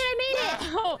finish, I made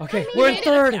it. Oh, okay, you we're in made it.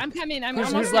 third. I'm coming. I'm Who's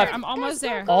almost there. left? I'm almost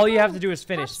there. All you have to do is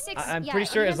finish. Top 6, I'm yeah, pretty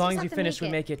sure you as long as just you have to finish, we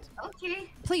make make it. Okay.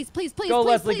 Please, please, please, Go, please,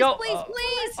 Leslie, please, go. please,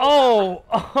 please. Oh.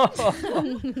 I'm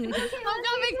coming.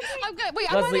 I'm good.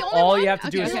 Wait, I'm Leslie, the only all one? you have to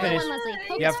do Okay, is okay. finish.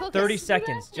 Leslie. You have Focus, 30 focus.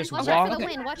 seconds. Just Watch out for walk the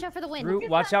wind. Watch out for the wind. through.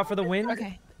 Watch out for the wind.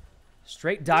 Okay.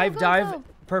 Straight dive, go, dive. go.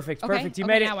 Perfect, Okay. perfect. You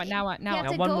okay, made now it. what? Now what? Now You what? have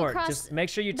Now to one go more. across Just make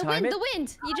sure you The time wind. it. The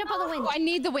wind. You jump on the wind. Oh, I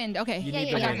need the wind. Okay. You Yeah, need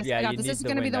yeah, the yeah. wind. I Yeah, got you this. need This is the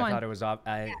gonna be wind. the I one. thought it was off.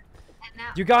 And now,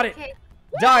 You got it. okay.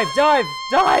 Dive, dive,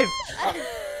 dive.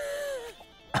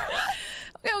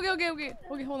 Okay.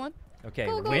 Okay, hold on. Okay,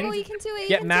 Go, go, wind. go. You can do it. You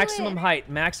Get can do maximum it. height.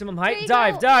 Maximum There height. you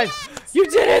Dive, go. dive. Yes! You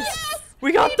did it.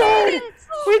 We got third. We did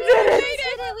We it. did it. We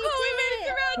did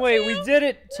it. Wait, we did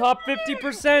it. Top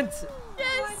 50%.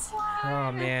 Yes.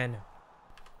 Oh man,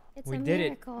 It's we a did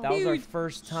miracle. it. That was our Huge,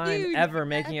 first time huge. ever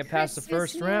making it past the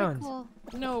Christmas first round. miracle.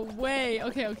 No way.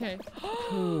 Okay.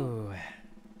 Ooh.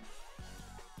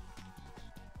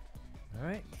 All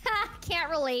right. Can't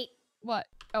relate. What?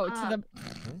 Oh, to the.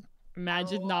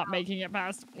 Imagine not making it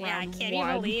past round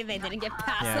one. they didn't get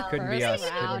past Yeah, it couldn't be us.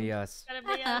 Couldn't be us.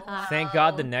 Thank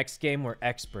God the next game we're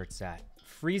experts at.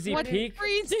 Freezy What Peak.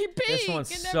 Freezy Peak? This one's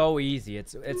Never- so easy.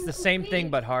 It's the same thing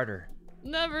but harder.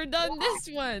 Never done this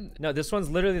one. No, this one's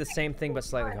literally the same thing but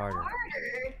slightly harder.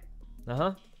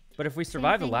 Uh-huh. But if we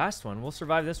survive the thing. last one, we'll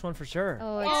survive this one for sure.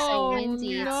 Oh, it's so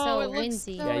windy. It's no, so it looks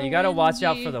windy. so- Yeah, you gotta watch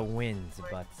out for windy. the wind,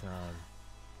 but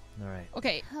all right.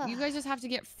 Okay, you guys just have to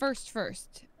get first.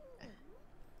 First.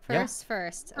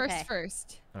 First.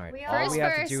 All right. We All are we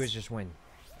have to do first. is just win.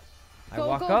 I Go,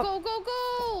 walk go, up. go, go,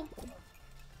 go.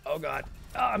 Oh God.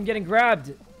 Oh, I'm getting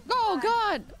grabbed. Oh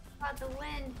God! About the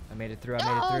wind. I made it through. Oh,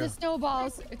 I made the it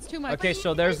snowballs! It's too through. much. Okay,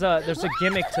 so there's a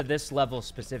gimmick to this level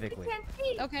specifically. Can't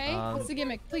see. Okay, what's the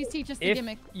gimmick? Please teach us the If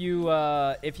gimmick.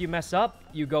 you mess up,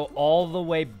 you go all the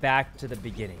way back to the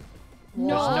beginning. There's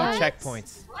no What?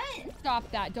 checkpoints. What?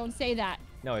 Stop that! Don't say that.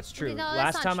 No, it's true. No, that's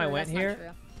Last not time I true, went that's not here, true.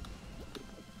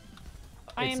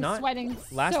 I it's am not. sweating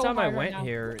Last so time I hard went right now.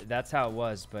 here, that's how it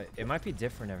was, but it might be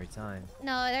different every time.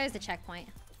 No, there's a checkpoint.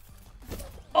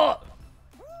 Oh!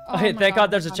 Oh Okay, my thank God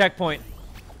there's a God. checkpoint.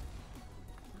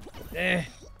 Eh.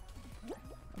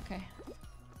 Okay.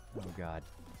 Oh God.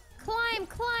 Climb,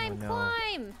 climb, Oh, no.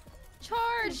 climb.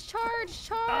 Charge, charge,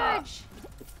 charge.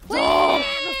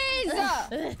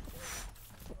 Please!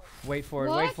 Wait for it.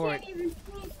 What? Wait for it. Can't even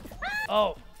see.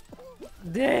 Oh.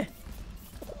 Deh.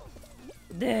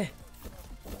 Deh.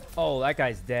 Oh, that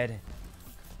guy's dead.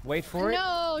 Wait for it.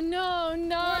 No!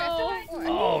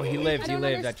 Oh, he lived. I He don't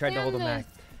lived. I tried to hold him understand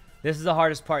back. This is the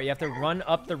hardest part. You have to run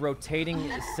up the rotating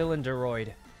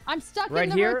cylinderoid. I'm stuck Right in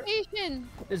the here? rotation.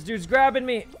 This dude's grabbing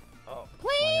me. Oh,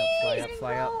 Please! fly up,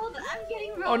 fly up. Rolled. I'm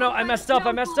getting rolled. Oh no, I messed up.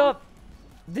 I messed up.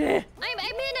 Deh. I'm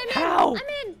in. How? I'm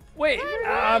in. Wait,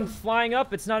 I'm flying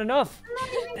up. It's not enough.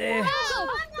 Eh. Go.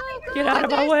 Get out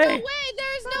of my There's way. no way!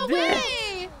 There's no There.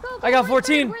 way! I got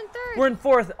 14. We're in third. We're in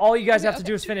fourth. All you guys Okay, have to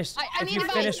do is finish. I If need you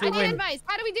advice. finish, we I need win. advice.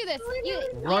 How do we do this? You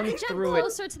Run have to jump through it.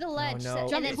 closer to the Oh ledge. no. And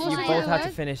Jump then closer You to fly both the have to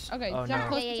ledge? finish. Okay, Oh jump no.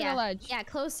 closer to the ledge. Yeah,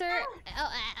 closer.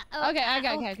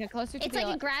 Okay, closer to It's the like in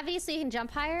ledge. gravity, so you can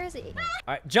jump higher. So All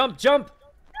right, jump, jump.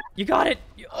 You got it.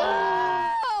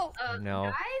 Oh, Oh! no.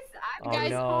 Guys, I'm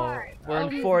Guys, no. hard. We're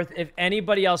in fourth. If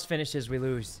anybody else finishes, we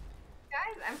lose.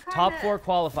 Guys, I'm kinda... Top 4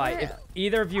 qualify. If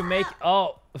either of you make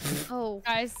oh,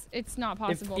 Guys, it's not if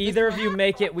possible. either of you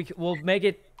make it, we'll make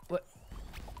it. What?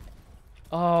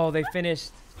 Oh, they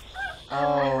finished.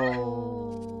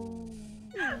 Oh.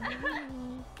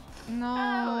 No,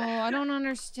 I don't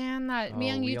understand that.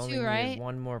 Myung, you too, right?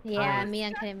 One more point. Yeah,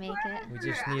 Myung couldn't make it. We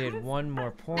just needed one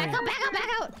more point. Back out, back out, back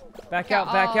out! Back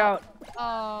out, back out. Oh.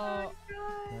 All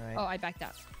right. Oh, I backed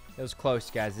out. It was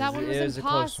close, guys. That one was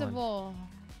impossible.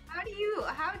 How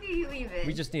do you leave it?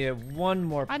 We just needed one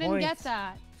more point. I didn't get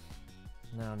that.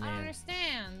 No, man. I don't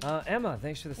understand. Emma,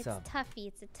 thanks for the sub. It's toughy.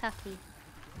 It's a toughie.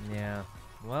 Yeah.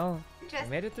 Well, we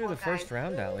made it through the first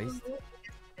round at least.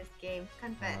 This game.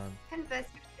 Confess. Confess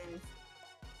your sins.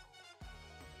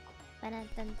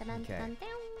 Okay.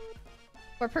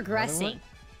 We're progressing.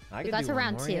 I We could got do to one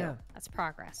round more, 2. yeah. That's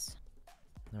progress.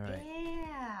 All right.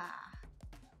 Yeah.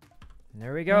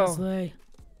 There we go. Fuslie.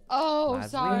 Oh, Fuslie.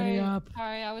 sorry. Up.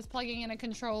 Sorry, I was plugging in a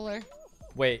controller.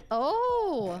 Wait.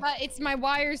 Oh. But it's my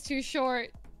wire's too short.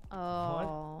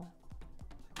 Oh.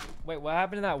 Wait, what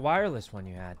happened to that wireless one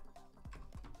you had?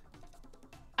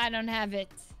 I don't have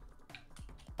it.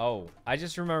 Oh, I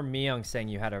just remember Myung saying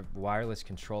you had a wireless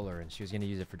controller and she was going to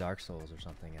use it for Dark Souls or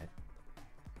something.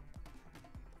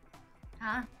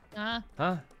 Huh?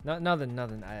 Huh? No,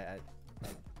 nothing.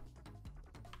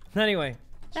 Anyway.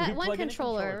 should we That one plug in a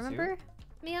controller, too? remember,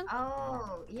 Myung?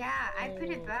 Oh, yeah. I put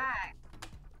it back.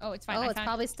 Oh, it's fine. Oh, I it's found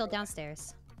probably still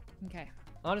downstairs. Okay.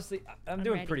 Honestly, I'm I'm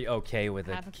doing ready. pretty okay with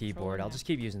I a have a keyboard. controller I'll now. just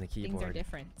keep using the Things are keyboard.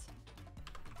 different.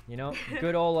 You know,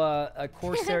 good old a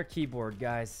Corsair keyboard,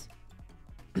 guys.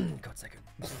 God, second.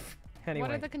 Anyway.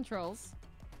 What are the controls?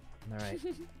 All right.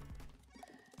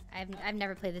 I've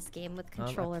never played this game with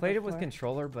controller I played it with before.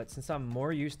 controller, but since I'm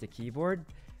more used to keyboard,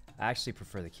 I actually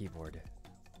prefer the keyboard.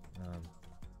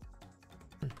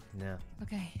 No.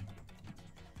 Okay.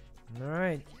 All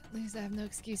right. At least I have no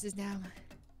excuses now.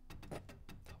 Oh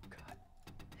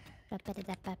God.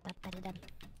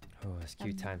 Oh, this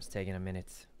queue time's taking a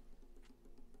minute.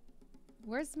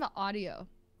 Where's my audio?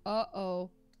 Uh-oh.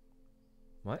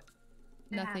 What?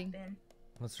 Nothing.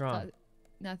 What's wrong?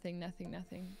 Nothing.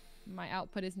 My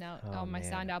output is now... Oh, my man.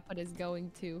 sound output is going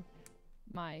to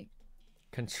my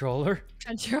Controller?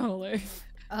 controller.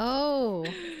 Oh.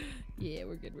 Yeah,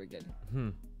 we're good.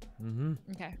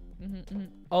 Okay.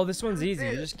 Oh, this one's easy.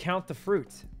 You just count the fruit.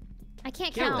 I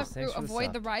can't Kill count. us. Thanks for the Avoid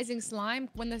sub. the rising slime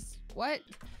when this... What?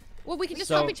 Well, we can just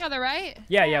So- help each other, right?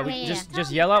 Yeah, we Yeah. just Tell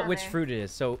yell out each which other. fruit it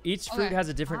is. So each fruit Okay. has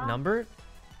a different number,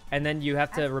 and then you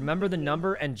have to remember the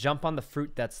number and jump on the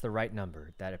fruit that's the right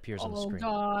number that appears on the Oh, screen.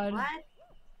 God. What?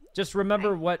 Just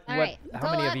remember All right, how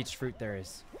go many up. of each fruit there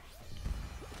is.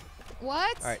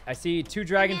 What? All right, I see 2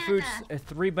 dragon fruits, Banana.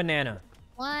 3 banana.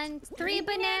 3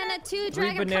 banana, 2 3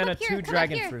 dragon. banana, Come up here, 2 come up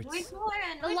dragon here. fruits. Which one?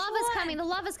 The Which lava's one? coming. The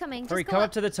lava's coming. Hurry, Just go come up.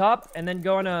 up to the top and then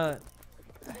go on a.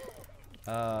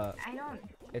 I don't.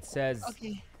 It says.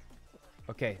 Okay.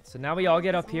 Okay, so now we all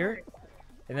get up here,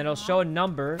 and then it'll show a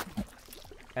number,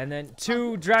 and then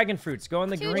 2 dragon fruits. Go on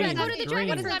the 2 green. Go to the dragon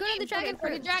What does fruit. that Go to mean? the dragon For the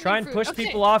fruit. dragon Try and fruit. push Okay.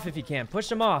 people off if you can. Push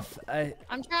them off.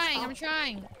 I'm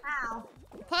trying. Ow.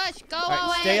 Push. Go Alright,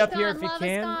 away. stay up Gone, here if you lava's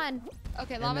can. Gone.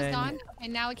 Okay, And lava's then- gone.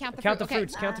 And now we count the Count the fruit.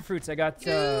 fruits. Count the fruits. I got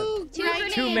 2 2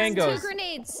 grenades. grenades. mangoes. 2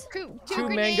 grenades. 2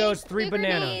 mangoes, 3 2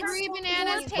 bananas. grenades, 3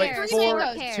 bananas. 4 Wait, pears, 4,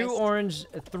 4 pears. 2 orange,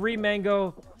 3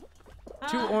 mango,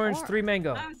 2 orange, 3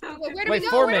 mango. I'm so Wait, where do Wait, we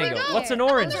go? 4 Where do we mango. go? What's an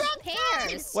orange?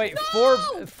 Pears. Wait,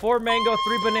 No! 4 mango,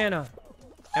 3 banana,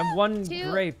 and 1 2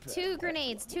 grape. 2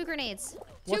 grenades. 2 grenades.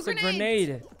 What's a grenades.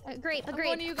 grenade? A grape. A I'm grape.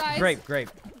 going to you guys. Grape.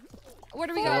 Where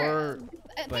do we go? 4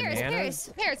 Pears. bananas.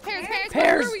 Pears. Pears. Pears.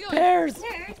 Where are we going? Pears.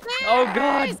 Pears. Oh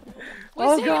God. We're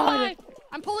Oh saying God. goodbye.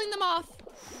 I'm pulling them off.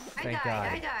 Thank I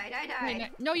God. died. Wait,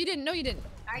 no, you didn't.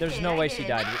 There's no way she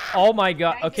died. Oh my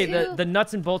God. I Okay, did. the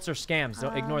nuts and bolts are scams.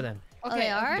 Don't ignore them. Oh, Okay, they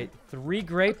are? Okay, 3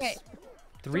 grapes. Okay.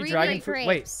 3 Three dragon grape fruit.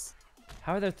 Wait, Grapes.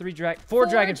 how are there 3 dragon? 4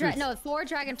 dragon fruits. No, 4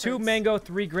 dragon fruits. 2 mango,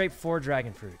 3 grape, 4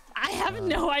 dragon fruit. I have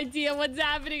no idea what's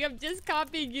happening. I'm just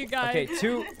copying you guys.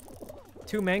 Okay,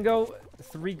 2 mango,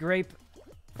 3 grape,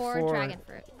 4 dragon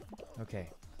fruit. Okay.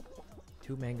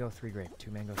 2 mango, 3 grape. 2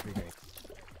 mango, 3 grape.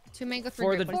 2 mango, 3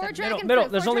 For grape. the What is that? dragon middle.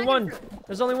 fruit, There's 4 only dragon one. fruit.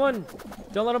 There's only one.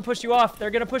 Don't let them push you off. They're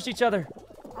gonna push each other.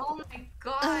 Oh my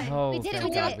God. Oh, We did it, thank we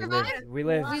did God. it. We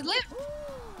lived. We lived. We lived.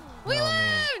 We Oh,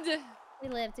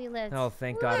 man. lived. We lived. Oh,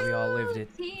 thank God we all lived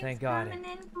it. Team's Thank God. coming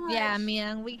in clutch. Yeah,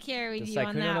 Myung, we carried Does you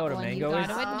on Sykkuno that know what a one. mango you is?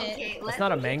 gotta admit. Okay, That's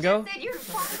not a mango? Just said you're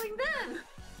following them.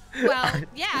 Well,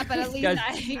 yeah, but at least Guys,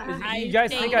 I you guys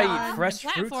think stayed I on eat fresh the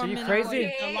fruits? Are platform you and crazy?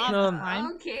 avoided a lot of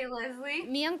time. Okay, Leslie.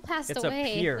 Myung passed It's a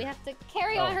away. peer. We have to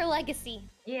carry Oh. on her legacy.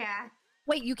 Yeah.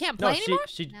 Wait, you can't No, play anymore?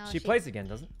 she No, she she- plays again,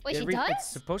 doesn't? Wait, she It's does?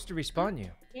 supposed to respawn you.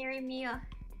 Carry me on.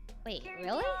 Wait, Carry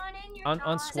really? me on in your On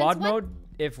dawn. squad when? mode,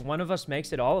 if one of us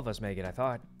makes it, all of us make it. I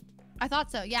thought. I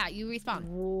thought so. Yeah, you respawn.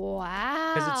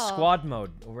 Wow. Because it's squad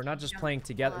mode. We're not just playing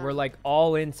together. We're like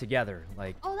all in together.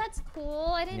 Like. Oh, that's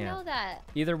cool. I didn't know that.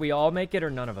 Either we all make it or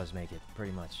none of us make it,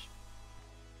 pretty much.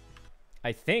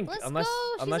 I think, unless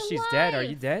she's dead. Are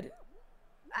you dead?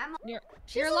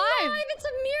 You're alive. It's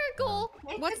a miracle.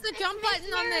 What's the jump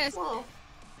button on this?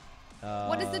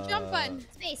 What is the jump button?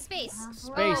 Space.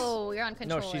 Oh, you're on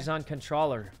controller. No, she's on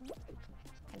controller.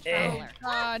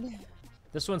 God.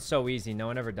 This one's so easy. No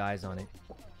one ever dies on it.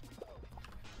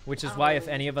 Which is why if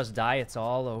any of us die, it's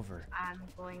all over. I'm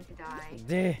going to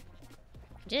die.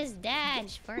 Just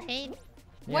dodge for him.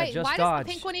 Yeah, wait, just why dodge. does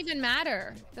the pink one even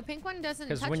matter? The pink one doesn't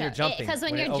touch us. Because when you're jumping,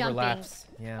 when you're jumping. Overlaps.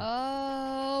 Yeah.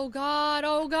 Oh God!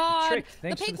 Oh God! Trick,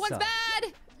 the pink one's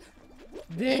bad.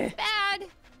 It's bad.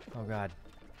 Oh God.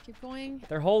 Keep going.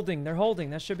 They're holding.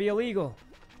 That should be illegal.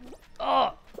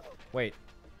 Oh. Wait.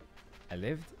 I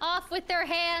lived? Off with their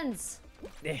hands.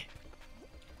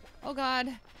 Oh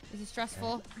God. This is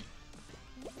stressful.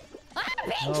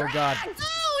 Oh God.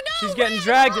 Oh no! She's getting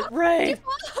dragged. Ray!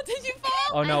 Did you fall?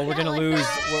 Oh no, we're gonna lose.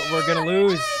 We're gonna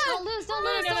lose. Don't lose.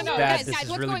 No. Bad. Guys, This is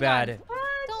what's really going bad.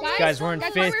 on? Guys, we're in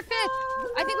Guys, fifth. we're fifth.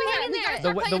 I think we gotta start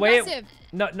The playing way aggressive.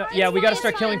 No, yeah, we gotta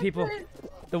start killing people.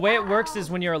 The way it works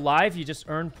is when you're alive, you just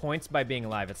earn points by being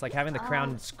alive. It's like having the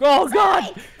crown. Oh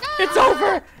God! It's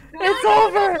over! It's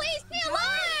over! Please be alive!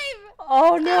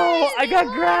 Oh no! I got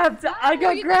grabbed! I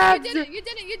got grabbed! You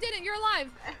did it! You're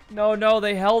alive! No,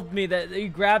 they held me. He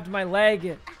grabbed my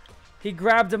leg. He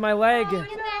grabbed my leg. Hang in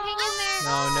there.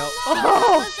 No.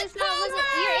 Oh!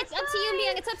 It's up to you,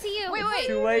 Myung. It's up to you. Wait.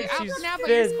 Too late. You're She's out now, but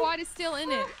your fifth. squad is still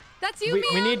in it. That's you,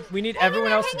 Myung. We need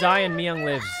everyone else to die and Myung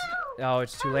lives. Oh,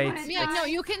 it's too late. Myung, no,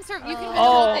 you can serve. You can win the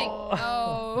Oh.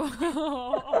 whole thing.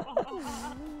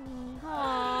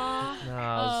 Oh.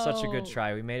 No, such a good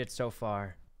try. We made it so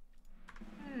far.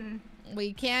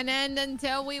 We can't end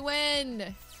until we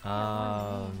win.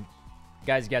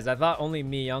 Guys, I thought only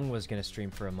Myung was gonna stream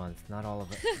for a month, not all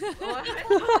of it.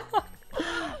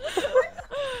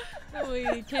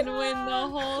 We can win the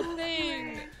whole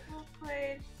thing. All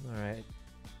right.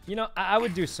 You know, I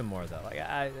would do some more though. Like,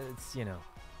 it's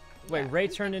Wait, Ray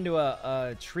turned into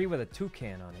a tree with a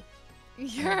toucan on it.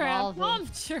 You're a palm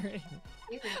tree.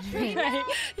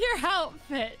 Your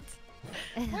outfit.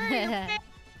 Where are your pants?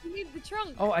 You need the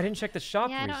trunk. Oh, I didn't check the shop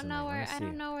I recently.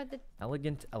 don't know where the.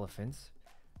 Elegant elephants,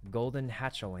 golden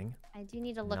hatchling. I do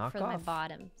need to look for my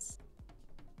bottoms.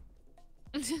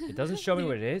 It doesn't show me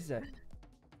what it is.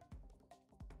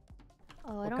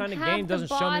 Oh, what kind of game doesn't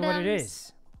show me what it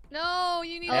is? No,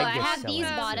 you need. Oh, I have these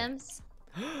bottoms.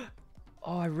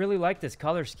 Oh, I really like this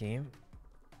color scheme.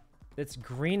 It's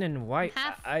green and white.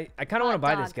 I kind of want to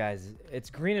buy this, guys. It's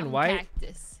green and white.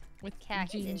 Cactus with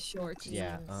jean shorts.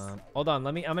 Yeah. Hold on.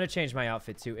 I'm gonna change my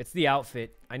outfit too. It's the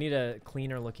outfit. I need a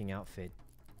cleaner looking outfit.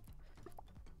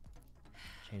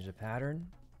 Change the pattern.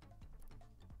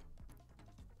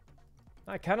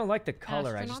 I kind of like the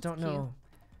color. I just don't know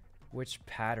which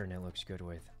pattern it looks good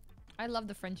with. I love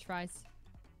the French fries.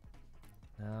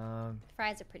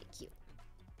 Fries are pretty cute.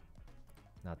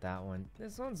 Not that one.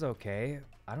 This one's okay.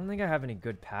 I don't think I have any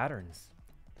good patterns.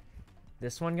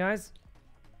 This one, guys.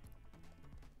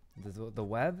 The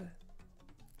web.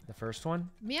 The first one.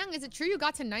 Myung, is it true you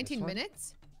got to 19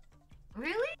 minutes?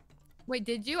 Really? Wait,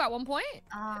 did you at one point?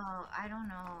 Oh, I don't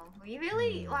know. We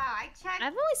really? Wow, I checked.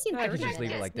 I've only seen 30 I could just minutes.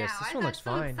 leave it like this. Now. This one looks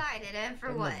fine. So excited, and for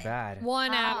Doesn't what? look bad.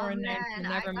 1 hour and man, 19.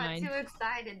 Never mind. I got too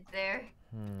excited there.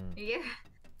 Yeah.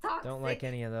 Toxic. Don't like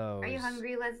any of those. Are you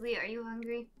hungry, Leslie? Are you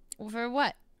hungry? For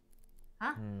what?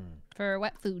 Huh? For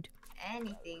wet food.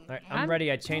 Anything. All right, I'm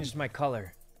ready. I changed my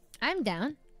color. I'm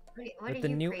down. What With the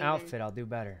new outfit, I'll do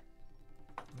better.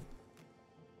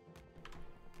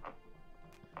 All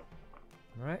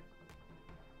right.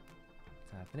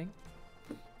 What's happening?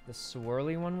 The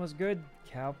swirly one was good.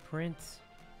 Cow print.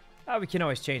 Oh, we can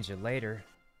always change it later.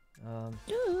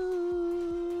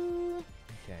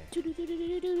 Okay.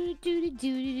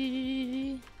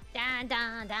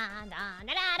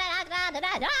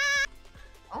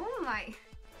 Oh my.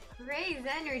 Ray's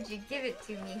energy, give it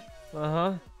to me.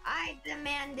 Uh-huh. I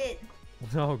demand it.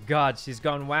 Oh god, she's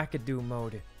gone wackadoo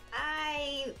mode.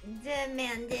 I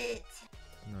demand it.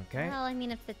 Okay. Well, I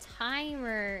mean, if the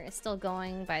timer is still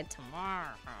going by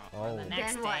tomorrow, or the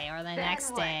next Then day, what? or the Then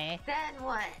next what? day. Then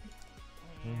what?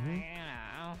 You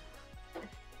know.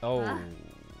 Oh.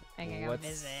 I can go What's,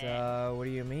 visit. what do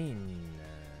you mean?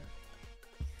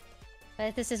 But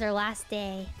if this is our last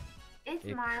day. It's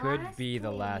It my could last be the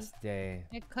day. last day.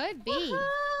 It could be.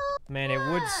 Man, it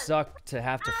would suck to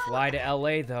have to fly to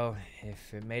LA though,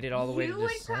 if it made it all the way to You would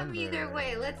December. come either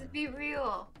way, let's be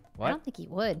real. What? I don't think he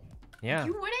would. Yeah.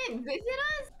 You wouldn't visit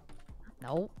us?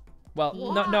 No. Well,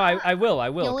 no, I will. He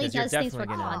only because you're does things for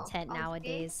definitely gonna. content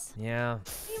nowadays. Yeah.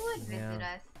 He would visit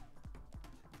us.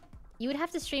 You would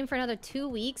have to stream for another 2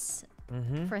 weeks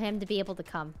for him to be able to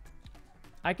come.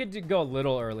 I could go a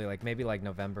little early, like maybe like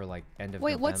November, like end of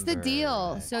Wait, November. what's the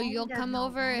deal? So you'll come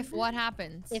over if what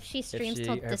happens? If she streams if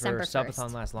till December 1st. her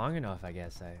subathon lasts long enough, I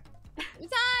guess. Sykkuno!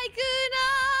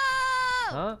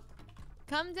 Huh?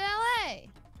 Come to LA.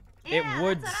 It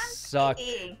would suck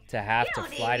thinking. to have to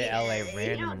fly to LA You don't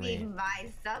randomly. need my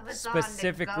subathon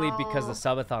Specifically to because the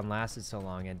go. subathon lasted so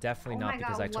long, and definitely Oh not my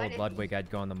because God, I told what if Ludwig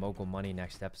I'd go on the Mogul Money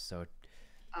next episode.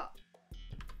 Oh.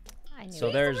 I knew So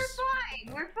it. there's.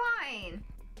 We're fine.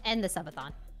 End the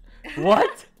subathon.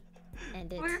 What?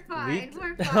 End it. We're fine.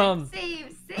 We're Um,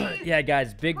 fine. Save. Yeah,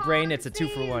 guys, big brain. It's a Save.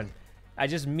 2-for-1. I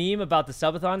just meme about the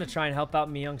subathon to try and help out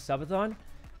me young subathon.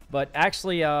 But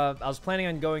actually, I was planning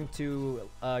on going to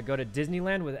go to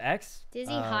Disneyland with X.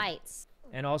 Disney Heights.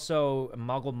 And also,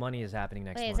 Mogul Money is happening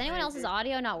next Wait, month. is anyone else's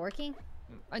audio not working?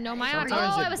 No, my audio.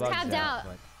 Sometimes Oh, it I was bugs tabbed out.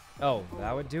 but- Oh,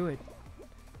 that would do it.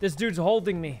 This dude's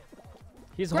holding me.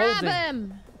 He's Grab holding.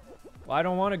 him. Well, I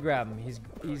don't want to grab him. He's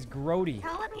grody.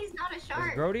 Tell him he's not a Is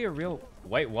shark. grody a real?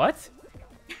 Wait, what?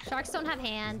 Sharks don't have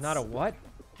hands. He's not a what?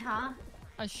 Huh?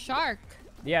 A shark.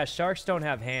 Yeah, sharks don't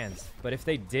have hands. But if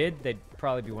they did, they'd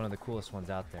probably be one of the coolest ones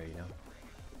out there, you know?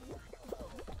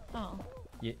 Oh.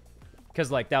 Because,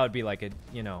 like, that would be like a,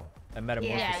 you know, a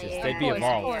metamorphosis. Yeah, They'd be of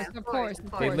course, evolved. Of course.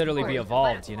 They'd literally be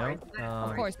evolved, you know?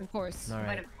 Of course. All But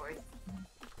right. of course.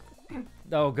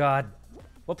 Oh, God.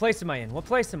 What place am I in? What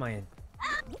place am I in?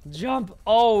 Jump.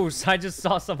 Oh, so I just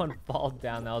saw someone fall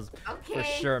down. That was for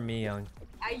Okay. sure me, young.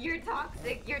 You're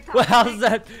toxic. You're toxic. Well, how's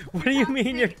that? What do you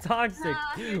mean you're toxic?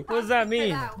 You're What does that toxic for mean?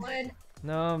 that one.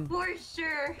 No, For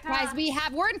sure. Guys,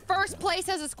 we're in first place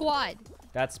as a squad.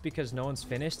 that's because no one's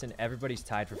finished and everybody's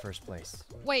tied for first place.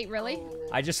 Wait, really?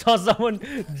 I just saw someone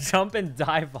jump and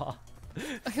dive off.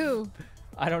 Who?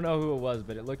 I don't know who it was,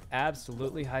 but it looked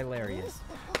absolutely hilarious.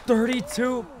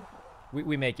 32.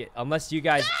 We make it. Unless you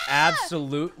guys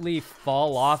absolutely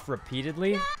fall off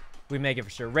repeatedly, we make it for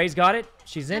sure. Ray's got it.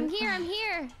 She's in. I'm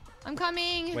here. I'm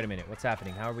coming. Wait a minute. What's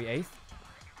happening? How are we 8th?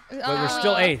 Wait, Uh, we're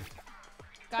still 8th.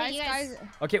 Guys, you guys-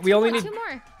 Okay, we only need two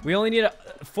more.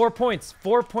 4 points.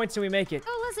 4 points and we make it.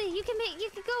 Go, Leslie. You can make. You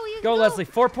can go. You can Go, Leslie.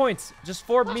 4 points. Just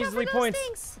 4 Watch out measly for those points.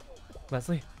 things.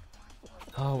 Leslie.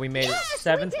 Oh, we made it. Yes,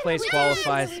 7th we did, place we did it,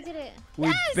 qualifies. We did it. We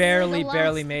Yes! barely The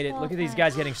last made it. Look at these qualified.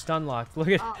 guys getting stun locked. Look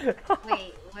at. Oh,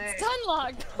 wait, where?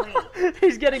 Unlocked. Wait,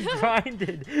 He's getting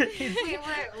grinded. Wait,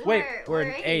 we're where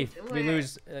in 8th. We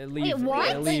lose. Leave.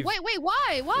 what? Leave. Wait,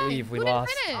 why? Why? Leave. We Who didn't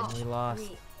lost. finish? We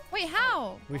lost. Wait,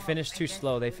 how? We finished too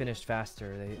slow. They finished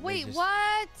faster. They Wait, just,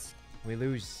 what? We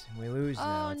lose. We lose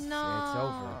now. Oh It's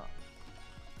no. over.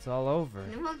 It's all over.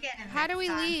 We'll get him How do next we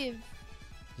time. leave?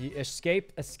 You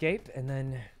escape, and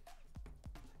then,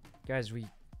 guys, we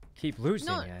keep losing.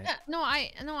 No,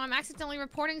 I'm accidentally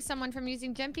reporting someone from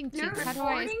using jumping You're cheats. How do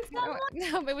reporting someone?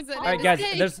 No, it was a All right, guys.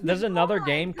 mistake. There's another my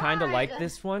game kind of like God.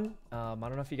 this one. I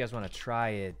don't know if you guys want to try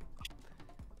it.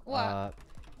 What?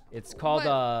 It's called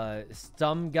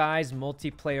FallGuys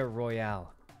Multiplayer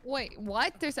Royale. Wait,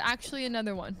 what? There's actually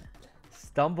another one.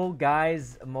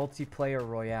 FallGuys Multiplayer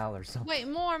Royale or something. Wait,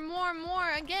 more,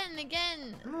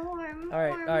 again. More,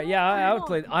 All right, yeah, I would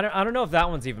play. I don't know if that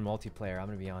one's even multiplayer. I'm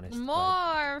gonna be honest.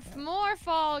 but- More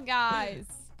Fall Guys.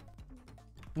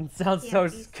 It sounds Yeah, so you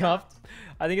scuffed.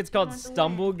 I think it's called want to win.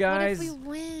 Stumble Guys. What if we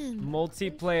win?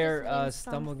 Multiplayer win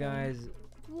Stumble something. Guys.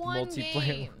 One multiplayer.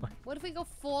 game. What if we go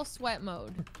full sweat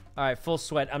mode? All right, full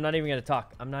sweat. I'm not even gonna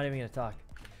talk.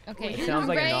 Okay. It sounds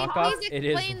like a Ray, knockoff. Please It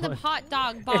is explain the one. hot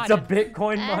dog body. It's a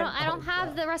Bitcoin I mod. don't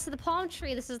have the rest of the palm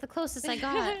tree. This is the closest I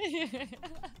got.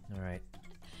 All right.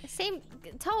 Same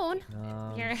tone.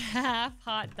 You're half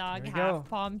hot dog, Here we half go.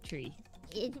 palm tree.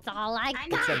 It's all I I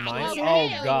got. It's a mine.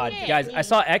 Okay, Oh God, okay. guys! I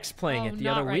saw X playing Oh, it the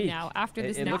not other right week. now, after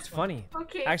this It next looked one. funny.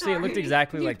 Okay, Actually, it looked sorry.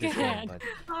 exactly You like this can. game,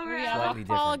 but All We right. have Slightly a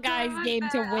Fall different. Guys game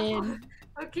to win.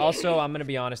 Okay. also, I'm gonna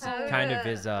be honest. It kind of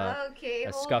is okay,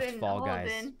 a scuffed Holden, Fall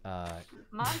Guys. Holden.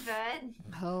 My bad.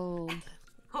 Hold.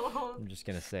 I'm just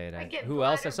gonna say it. I get Who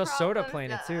else? I bladder saw Soda problems,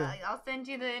 playing it too. I'll send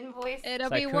you the invoice. It'll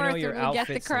be Sykkuno, worth it your when we get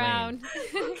the outfit's crown.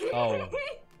 Oh.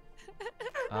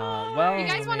 Well. You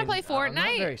guys I wanna mean, play I'm not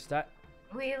Fortnite? very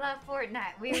We love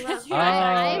Fortnite. We love Fortnite.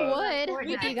 I would Fortnite.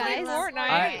 with you We guys. love Fortnite.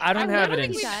 I don't I've have never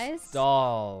it been- guys.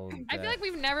 installed. I feel like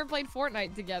we've never played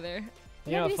Fortnite together.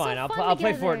 You know, That'd be so fine. I'll fun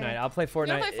play together. Fortnite. I'll play You Fortnite.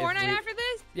 wanna play if Fortnite we- after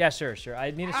this? Yeah, sure.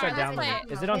 I need to start Alright, let's play downloading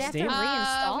it. it. Is it on We'd have to Steam?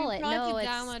 reinstall we it. probably No, could it's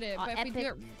download it, but if we do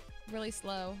Epic. it really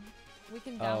slow, we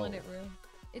can download Oh. it real.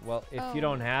 It's, Well, if oh. you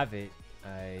don't have it,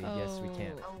 I guess we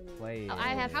can't play it. I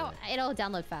have. It'll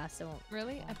download fast. It won't.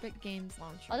 Really? Epic Games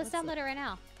Launcher. I'll just download it right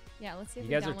now. Yeah, let's see if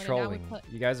You guys are trolling.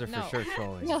 You guys are for sure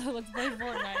trolling. No, let's play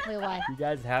Fortnite. Wait, why? You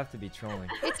guys have to be trolling.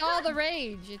 It's all the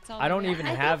rage. It's all. I don't even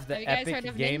have the Have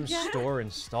Epic Games Store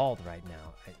installed right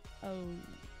now.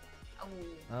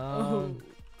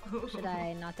 Should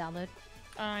I not download?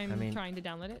 I mean, trying to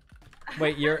download it.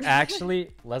 Wait, you're actually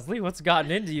Leslie? What's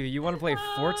gotten into you? You want to play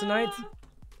Fortnite?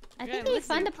 I think it'd be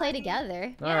fun to play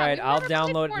together. All right, I'll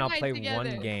download and I'll play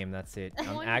one game. That's it.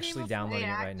 I'm actually downloading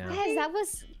it right now. Guys, that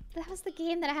was the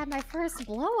game that I had my first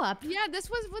blow up. Yeah, this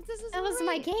was what this is. That was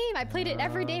my game. I played it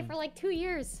every day for like 2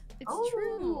 years. It's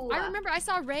true. I remember I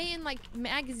saw Ray in like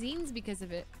magazines because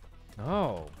of it.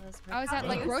 Oh. I was at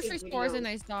like grocery stores and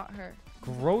I saw her.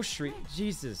 Grocery?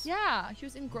 Jesus. Yeah, she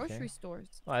was in grocery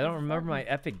stores. Well, I don't remember my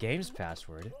Epic Games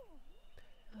password.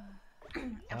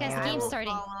 Guys, the game's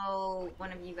starting.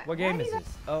 One of you guys. What game is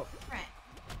this? Oh.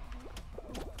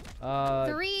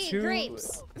 3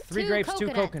 grapes. 3 grapes, 2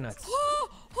 coconuts.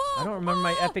 I don't remember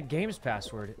my Epic Games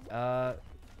password.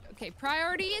 Okay,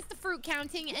 priority is the fruit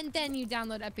counting, and then you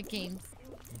download Epic Games.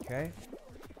 Okay.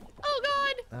 Oh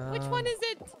God! Which one is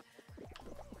it?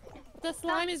 The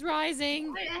slime is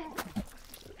rising.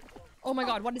 Oh my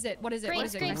God! What is it? What is it? What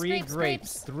is it? 3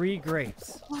 grapes. 3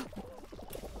 grapes.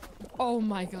 Oh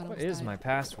my God! What is my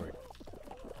password?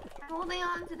 I'm holding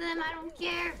on to them. I don't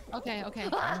care. Okay. Okay.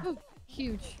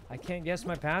 Huge. I can't guess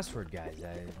my password, guys.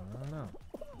 I don't know.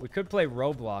 We could play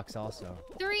Roblox also.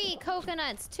 3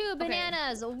 coconuts, 2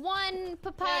 bananas, 1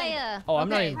 papaya. Oh, I'm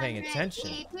not even paying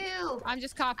attention. I'm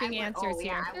just copying answers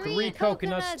here. 3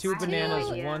 coconuts, 2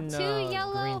 bananas, 1 2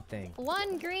 yellow, green thing.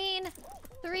 1 green,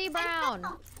 3 brown.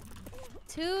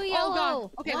 2 yellow. Oh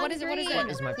God. Okay, what is it? What is it? What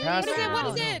is my password? What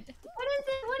is it?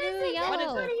 What is it?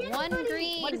 Yellow, 1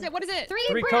 green. What is it? What is it?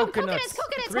 3 coconuts.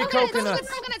 3 coconuts.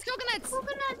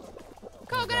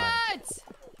 Coconuts.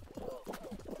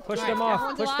 Push them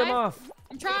off. Push them off.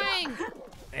 I'm trying.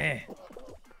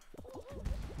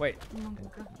 Wait.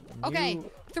 Okay.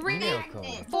 4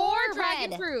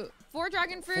 dragon fruit. 4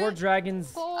 dragon fruit. 4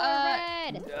 dragons. 4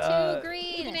 red. 2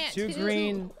 green. 2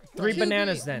 green. 3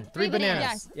 bananas then. 3 bananas.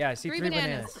 Yes. Yeah, I see 3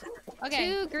 bananas. Okay.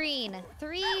 2 green.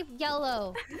 3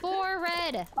 yellow. 4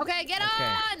 red. Okay, get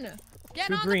on. Get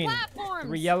 2 on green. the platforms.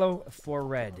 3 yellow. 4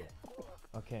 red.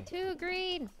 Okay. 2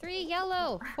 green. 3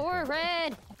 yellow. 4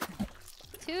 red.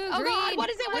 2 green. Oh God, what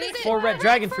is it? What is it? 4 red.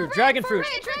 Dragon fruit. Dragon fruit.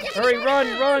 Hurry,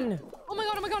 run. Oh my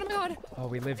God, oh my God, oh my God. Oh,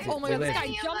 we lived it. Oh my we God, this lived.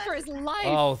 guy jumped for his life.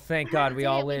 Oh, thank God, we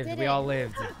all lived. We all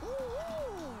lived.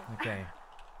 Okay.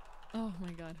 Oh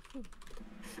my God.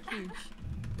 Huge.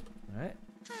 All right.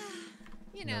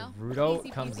 You know. Naruto easy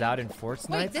comes peasy. out in Fortnite.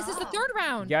 Wait, this is the 3rd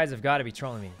round. You guys have got to be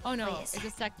trolling me. Oh no, it's the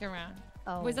 2nd round.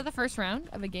 Oh. Was that the 1st round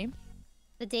of the game?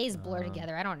 The days blur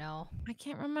together. I don't know. I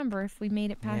can't remember if we made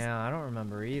it past. Yeah, I don't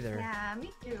remember either. Yeah, me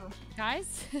too.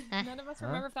 Guys, none of us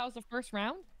remember if that was the 1st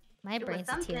round. My brain's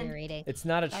deteriorating. It's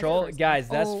not a troll, guys.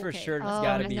 That's for okay. sure. It's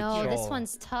got to be a troll. No, this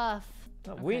one's tough.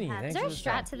 Oh, Weenie, Is thanks there a for the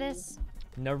strat sub. to this?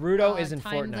 Naruto is in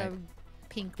time the Fortnite.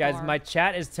 Pink Guys, bar. my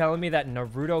chat is telling me that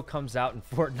Naruto comes out in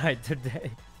Fortnite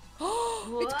today.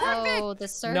 It's perfect. Oh, the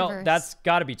servers. No, that's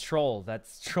got to be troll.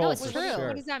 That's troll it's for true. sure.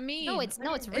 What does that mean? No, it's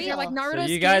real. Is there like Naruto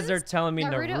So you guys skins? are telling me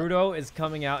Naruto is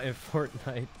coming out in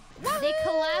Fortnite. They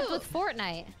collabed with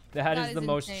Fortnite. That is is the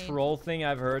most insane. troll thing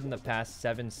I've heard in the past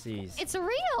 7 Cs. It's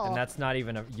real. And that's not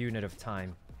even a unit of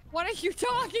time. What are you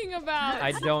talking about?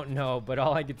 I don't know, but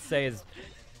all I could say is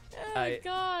Oh my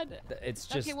God. it's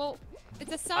just Okay, well,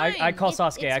 it's a sign. I call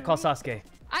Sasuke. it's I call Sasuke.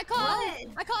 I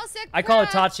call Sick. I call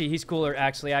Itachi. He's cooler,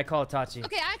 actually. I call Itachi.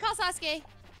 Okay, I call Sasuke.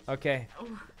 Okay. All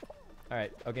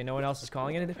right. Okay, no one else is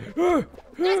calling anything.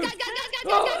 Guys,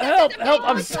 Help! Help!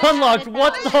 I'm stunlocked.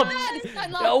 What the?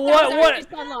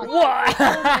 What?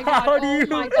 How do you? Oh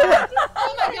my God.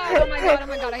 Oh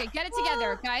my God. Okay, get it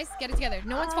together, guys. Get it together.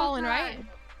 No one's falling, right?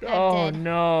 Oh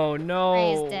no, no.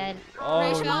 Ray's dead. Oh Ray,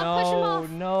 push him no, off. Oh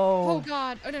no.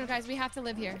 God. Oh no, guys, we have to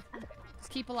live here.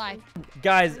 Just keep alive.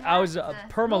 Guys, I was More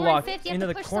perma-locked than 50, you have into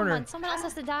to the push corner. Someone else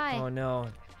has to die. Oh no.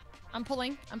 I'm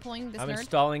pulling this I'm nerd.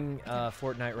 installing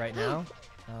Fortnite right now.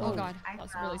 Oh God, that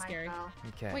was really scary.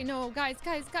 Okay. Wait, no, guys.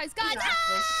 You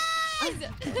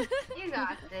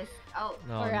got this. Oh.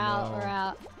 Oh, We're out. no. We're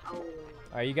out. Oh.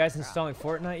 Are you guys installing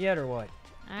Fortnite yet or what?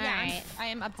 All Yeah, right. I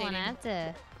am Come on, I updating. have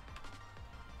to.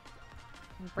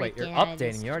 Wait, break you're in out of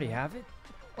this updating. You already have it?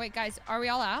 Wait, guys, are we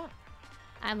all out?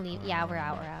 I'm leaving. Yeah, we're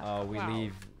out. We're out. Oh, we Wow.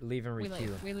 leave and We requeue.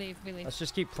 leave. We leave. We leave. Let's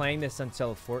just keep playing this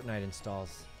until Fortnite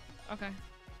installs. Okay.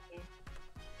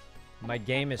 My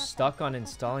game is stuck on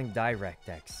installing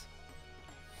DirectX.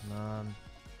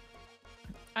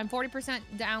 I'm 40%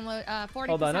 download. 40%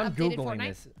 Hold on, I'm updated Googling Fortnite.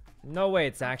 this. No way,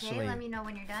 it's actually. Okay, let me know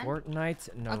when you're done. Fortnite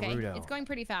Naruto. Okay, it's going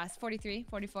pretty fast. 43,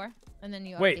 44, and then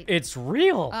you Wait, update. it's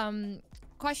real.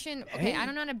 Question. Okay, I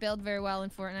don't know how to build very well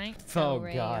in Fortnite. So Oh,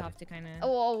 Ray, God. you have to kind of.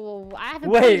 Oh, I haven't.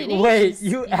 Wait,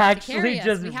 you actually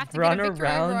just we have to run get a victory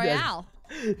around royale.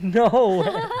 No.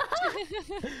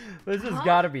 This has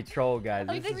got to be troll, guys.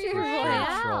 This is Victory for sure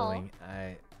Royale. trolling.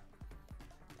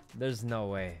 There's no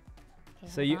way.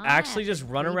 Okay, So hold you on, actually I have just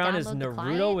to run around as re-download the Naruto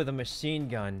client. with a machine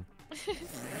gun.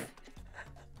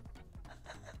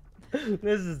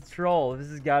 This is troll. This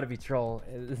has got to be troll.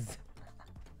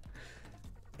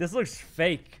 This looks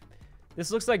fake. This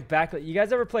looks like back. You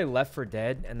guys ever play Left 4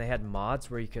 Dead and they had mods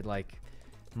where you could like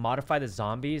modify the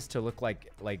zombies to look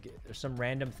like some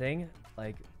random thing?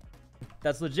 Like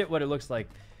that's legit what it looks like.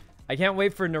 I can't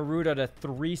wait for Naruto to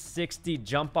 360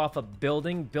 jump off a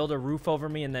building, build a roof over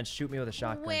me, and then shoot me with a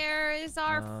shotgun. Where is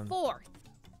our fourth?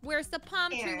 Where's the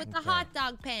palm tree with the hot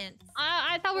dog pants?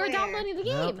 I thought we were downloading the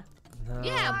game. No.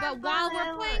 Yeah, but while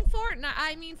we're playing Fortnite,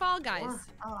 I mean Fall Guys.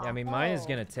 Yeah, I mean mine is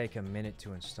gonna take a minute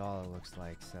to install. It looks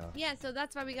like so. Yeah, so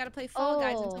that's why we gotta play Fall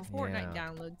Guys until Fortnite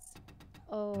downloads.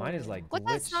 Oh. Mine is like. What's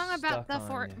that song about the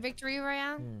stuck on Victory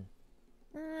Royale?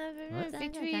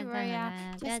 Victory Royale.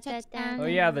 Just touchdown. Oh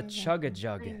yeah, the Chugga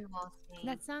Jug.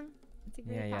 That song?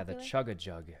 Yeah, the Chugga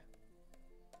Jug.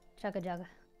 Chugga Jugga.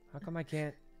 How come I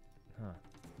can't? Huh.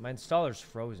 My installer's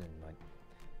frozen. Like,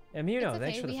 Immuno, okay,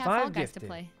 thanks for the we have 5 Fall Guys gifted. to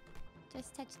play.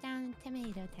 Just touchdown in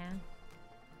Tomato Town.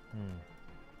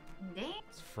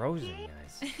 It's frozen,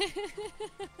 guys.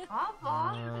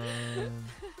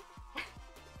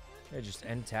 Here, just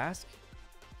end task.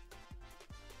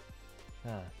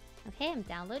 Huh. Okay, I'm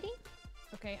downloading.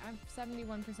 Okay, I'm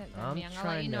 71% done. I'm Young. I'll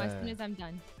let you know as trying soon as I'm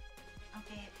done.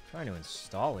 Okay. Trying to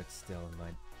install it still in my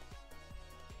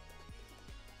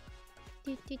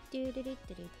Epic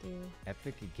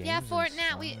Games. Yeah,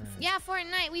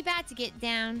 Fortnite. We about to get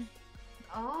down.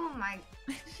 Oh my,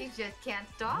 she just can't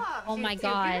stop. Oh She's my too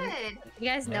god. good. You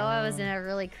guys know I was in a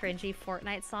really cringy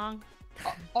Fortnite song?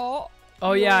 Oh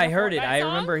yeah, I heard it. I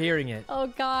remember hearing it. Oh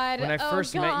god. When I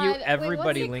first met you,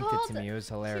 everybody linked it to me. It was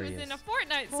hilarious. She was in a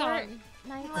Fortnite song.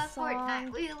 We love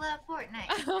Fortnite. We love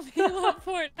Fortnite. We love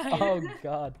Fortnite. Oh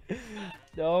god.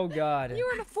 Oh god. You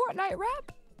were in a Fortnite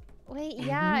rap? Wait,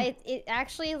 yeah, it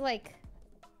actually like.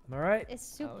 All right. It's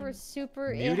super.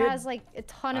 Muted? It has like a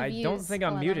ton of views. I don't think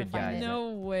I'm muted, guys.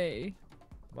 No way.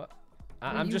 What?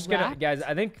 I'm just gonna, guys.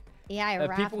 I think. Yeah, I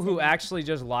rapped people who it. actually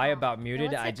just lie about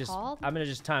muted, what's it called? I'm gonna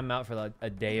just time them out for like a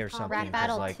day or something. Rap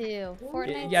Battle like, 2.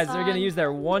 Fortnite guys, they're gonna song. use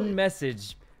their one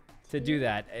message to do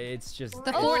that. It's just The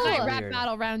it's Fortnite Rap weird.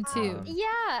 Battle round 2. Yeah,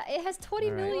 it has 20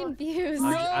 All right. million views.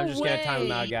 I'm just gonna time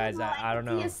them out, guys. I don't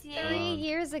know. 3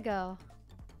 years ago.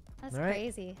 That's All right.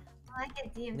 crazy. I like a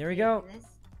DMC There we go. for this.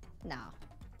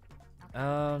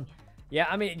 No. Yeah,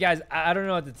 I mean, guys, I don't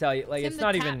know what to tell you. Like, Tim it's the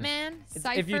not Cat even. Man,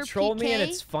 If you Cypher, troll me and PK,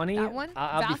 it's funny, that one,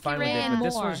 I'll be fine with it. Valkyrie But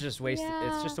this and one's more. just wasted.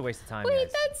 It's just a waste of time. Wait,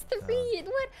 guys. that's 3.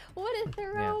 What a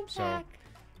throwback.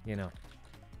 You know.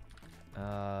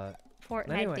 Fortnite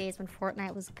anyway. days when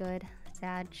Fortnite was good.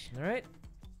 Sag. All right.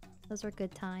 Those were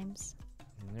good times.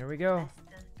 There we go.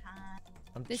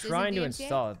 I'm This trying to isn't DMCA?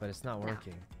 install it, but it's not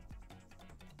working.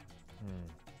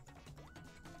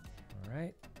 All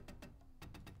right.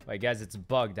 Wait, guys, it's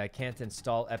bugged. I can't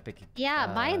install Epic. Yeah,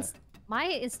 my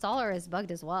installer is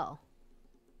bugged as well.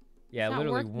 Yeah, It's it not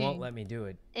literally working. won't let me do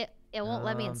it. It won't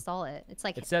let me install it. It's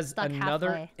like It says stuck another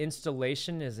halfway.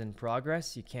 installation is in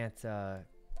progress. You can't.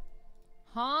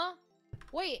 Huh?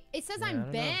 Wait, it says I I'm don't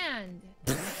know. banned.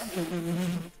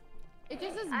 It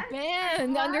just says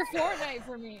banned under Fortnite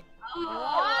for me.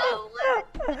 Oh,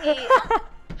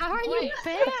 How are you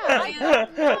banned? I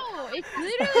don't know. It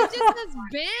literally just says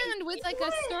banned with like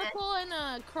a circle and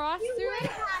a cross through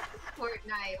it.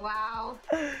 Fortnite, wow.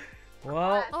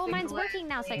 Well, Oh, mine's working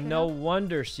now, Sykkuno. no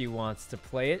wonder she wants to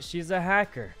play it. She's a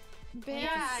hacker. Banned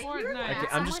Yeah, you're Fortnite. Okay,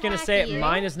 I'm just gonna Someone say hack it. you.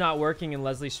 Mine is not working, and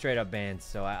Leslie's straight up banned.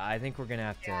 So I think we're gonna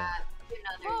have to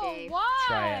Another Oh, day. why?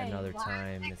 try it another Why?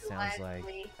 time. It sounds like.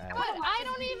 But I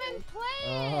don't even play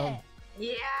it.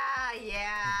 Yeah.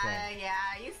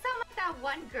 You sound like that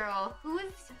one girl.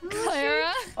 Who's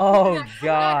Clara? Oh Not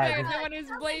God. Clara, the one who's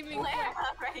blaming Clara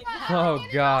right now. Oh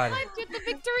God. With the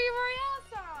Victory Royale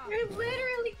song. You're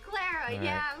literally Clara. All right.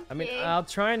 Yeah. I mean, okay. I'll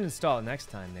try and install it next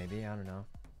time, maybe. I don't know.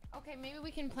 Okay, maybe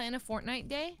we can plan a Fortnite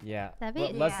day. Yeah. That'd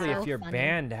But be Leslie, so if you're funny.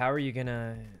 banned, how are you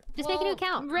gonna? Just make a new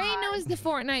account. Ray knows the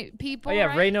Fortnite people. Oh yeah,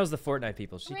 right? Ray knows the Fortnite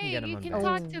people. She Ray, can get them you on can banned.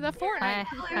 talk to the Fortnite.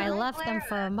 I left them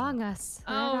for Among Us.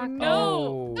 Oh They're not- no!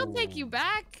 Oh. They'll take you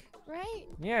back, right?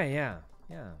 Yeah.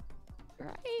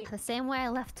 Right. The same way I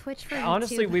left Twitch for YouTube.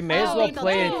 Honestly, we may as well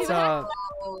play it.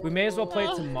 We may as well play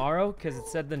it tomorrow because it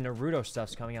said the Naruto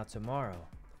stuff's coming out tomorrow.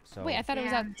 So. Wait, I thought it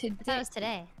was out today. I thought it was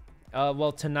today.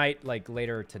 Well, tonight, like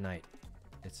later tonight,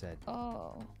 it said.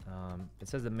 Oh. It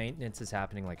says the maintenance is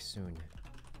happening like soon.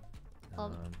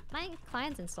 Well, my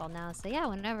client's installed now, so yeah,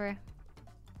 whenever.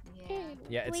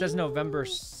 Yeah, it says November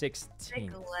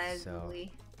 16th. So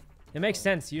it makes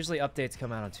sense. Usually updates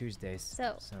come out on Tuesdays.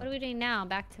 So what are we doing now?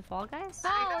 Back to Fall Guys? Yes.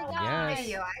 I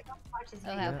don't watch this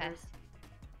video. Okay.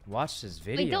 Watch this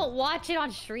video. Wait, don't watch it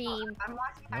on stream. I'm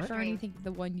watching my I'm trying to stream. think of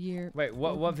the 1 year. Wait,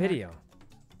 what video?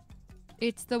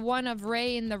 It's the one of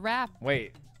Ray in the rap.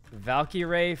 Wait,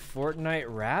 Valkyrie Fortnite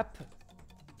rap?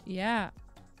 Yeah.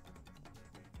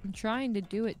 I'm trying to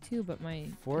do it too, but my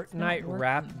Fortnite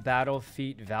rap battle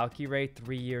feat Valkyrie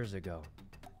 3 years ago.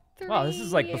 Wow, this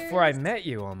is like before I met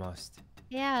you almost.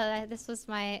 Yeah, this was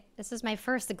my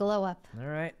first glow up. All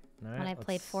right. When I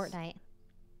played Fortnite.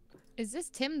 Is this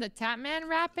Tim the Tap Man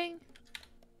rapping?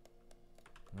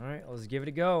 All right, let's give it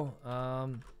a go.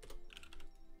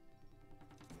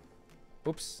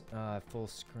 Oops, full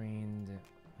screened.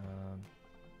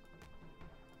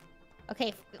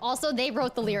 Okay. Also, they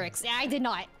wrote the lyrics. I did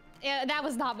not. That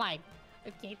was not mine.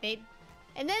 Okay,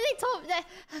 and then they told that.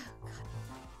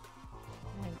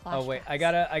 Oh wait, I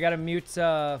gotta mute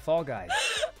Fall Guys.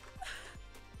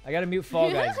 I gotta mute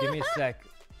Fall Guys. Give me a sec.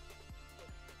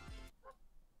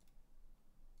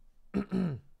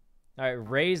 All right,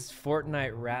 Ray's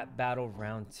Fortnite rap battle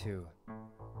round 2.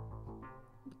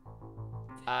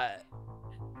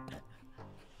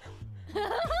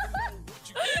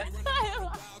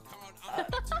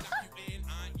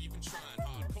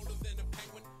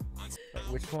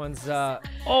 Which one's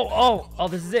oh,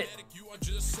 this is it.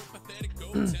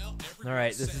 All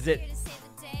right, this is it.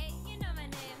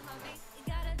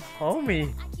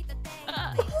 Homie.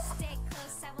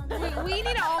 We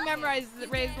need to all memorize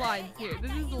Ray's lines here.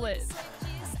 This is lit.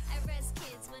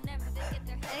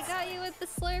 I got you with the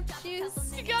slurp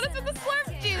juice. She got us with the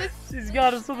slurp juice. She's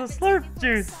got us with the slurp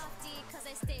juice.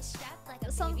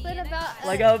 Something about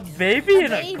like a baby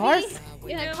in a car seat.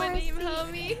 In a car seat.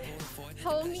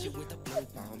 Homie.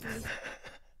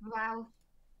 Wow.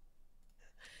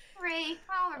 Ray,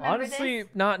 I'll remember Honestly,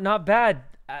 this. not bad.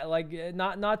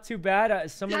 Not too bad.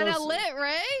 Some of Kinda those. lit,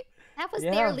 Ray. That was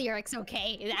their lyrics,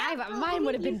 okay. Mine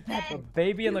would have been better. A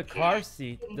baby in the car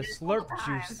seat. The slurp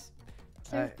juice.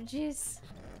 Slurp juice.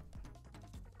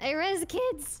 I res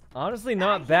kids. Honestly,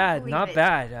 not bad. Not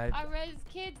bad. I res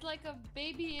kids like a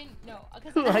baby in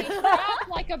because I rap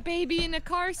like a baby in a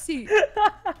car seat.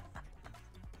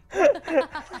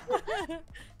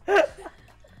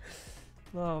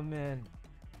 Oh man.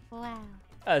 Wow.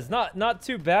 It's not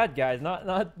too bad, guys.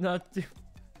 Not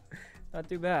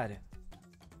too bad.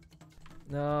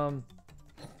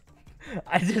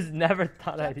 I just never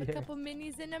thought I'd A hear. couple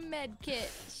minis in a med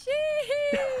kit.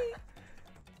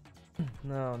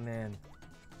 No man.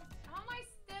 How am I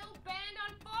still banned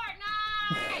on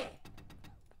Fortnite?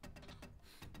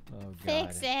 Oh god.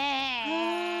 Fix it.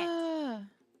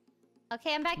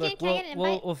 Okay, I'm back in. Can I get an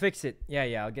invite? We'll fix it.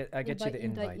 Yeah. I'll get you the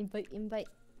invite. Invite.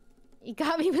 You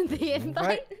got me with the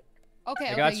invite. Okay.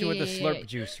 I got you with the slurp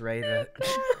juice, Ray.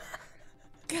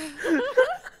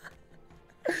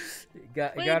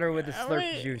 Got her with the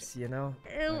slurp juice, you know.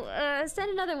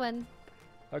 Send another one.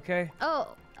 Okay.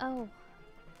 Oh.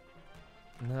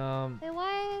 It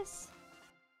was.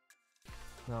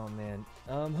 Oh man.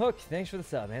 Hook, thanks for the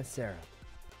sub, man. Sarah.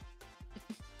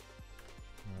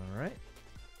 All right.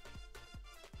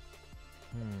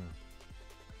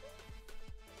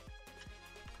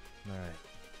 All right.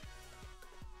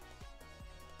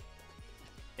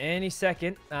 Any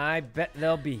second, I bet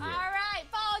they'll be here. All right,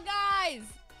 Fall Guys.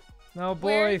 Oh boy,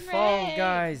 Where's Fall Ray?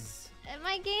 Guys.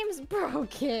 My game's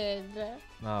broken.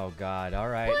 Oh god. All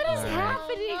right. What is all right.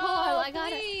 happening? No, Hold on, I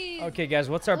got it. please. Okay, guys,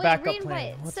 what's our Wait, backup reinvite.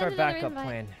 plan? What's Send our another backup invite.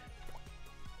 plan?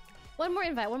 One more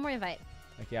invite.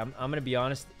 Okay, I'm gonna be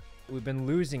honest. We've been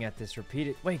losing at this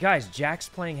repeated. Wait, guys, Jack's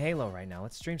playing Halo right now.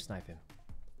 Let's stream snipe him.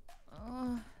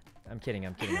 I'm kidding.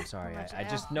 I'm sorry. I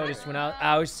just noticed when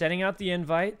I was sending out the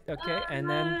invite. Okay, and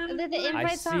then The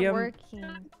invites see him. aren't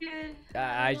working.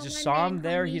 I just saw him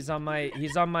there. He's on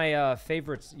my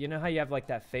favorites. You know how you have like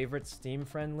that favorite Steam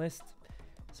friend list?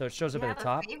 So it shows up at the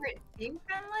top. Favorite Steam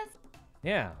friend list?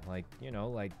 Yeah, like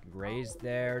like Ray's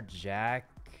there, Jack.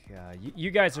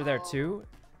 You guys are there too.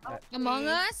 Among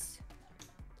Us?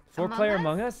 4-player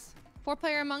Among Us?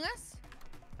 4-player Among Us?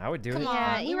 I would do it.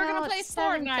 Yeah, we were gonna play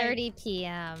Fortnite. 7:30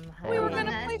 p.m. We were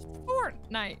gonna play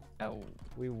Fortnite. Oh.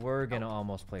 We were gonna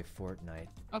almost play Fortnite.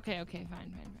 Okay,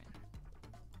 fine.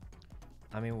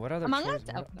 I mean, what other Among choice?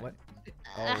 Us? What?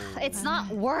 It's not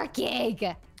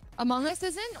working. Among Us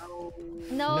isn't?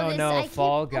 No, I keep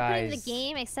Fall opening Guys. the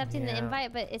game, accepting the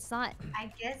invite, but it's not.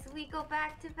 I guess we go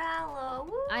back to Valo.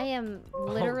 Woo. I am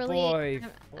literally. Oh boy,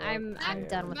 I'm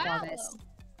done with all this.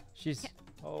 She's.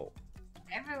 Oh.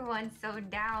 Everyone's so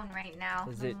down right now.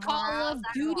 Is it Call of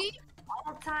Duty?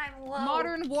 All-time low.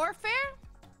 Modern Warfare?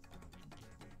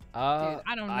 Dude,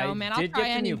 I don't know, man. I'll did try get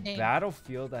the any new game.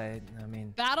 Battlefield. I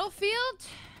mean. Battlefield?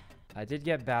 I did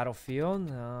get Battlefield.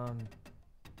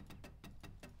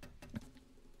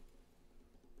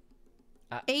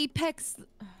 Apex.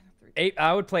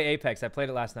 I would play Apex. I played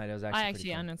it last night. It was actually. I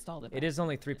actually fun. uninstalled it. It is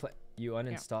only 3 play. You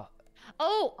uninstall.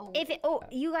 Oh,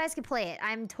 you guys can play it.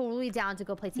 I'm totally down to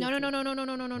go play TFT.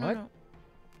 No.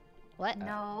 What?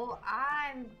 No,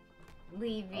 I'm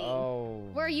leaving. Oh.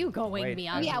 Where are you going, wait,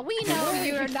 Miyoung? Yeah, we know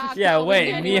you're not. Yeah, going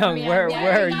wait, anywhere, Miyoung,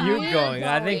 where are you You're going?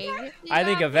 I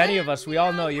think of any of us, we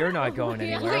all know you're not Yeah, going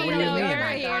anywhere. What do you you're mean? here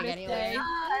to Anyway. stay.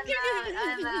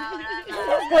 I'm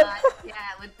out. Yeah,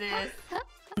 with this.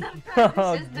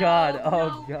 Oh Just God! no,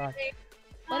 Oh no God! way.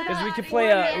 What Because about we could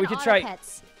play. We could try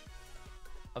Pets?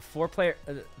 a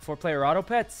four-player auto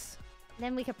pets.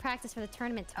 Then we could practice for the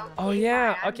tournament tomorrow. Oh Okay,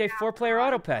 yeah. fine, I'm Okay, down 4-player for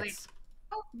auto it. pets.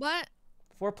 What?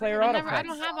 4-player I auto never. I pets.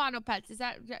 don't have auto pets. Is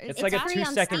that? It's like a free on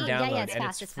 2-second Steam. Yeah, download, it's and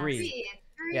fast, it's it's fast. free.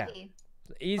 Free. Yeah.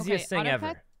 Easiest thing auto ever.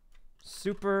 pet?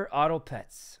 Super auto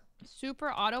pets. Super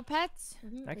auto pets.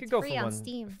 I could It's go free for on one.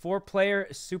 Steam. 4-player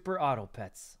super auto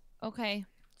pets. Okay.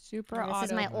 Super This auto.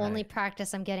 is my only Right.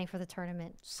 practice I'm getting for the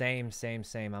tournament. Same.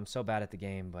 I'm so bad at the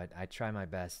game, but I try my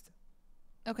best.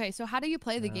 Okay, so how do you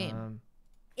play the game?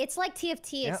 It's like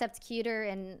TFT Yeah. except cuter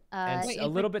and And Wait, a is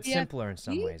little it bit simpler in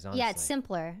some TFT? ways, honestly. yeah, it's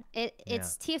simpler.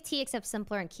 It's TFT except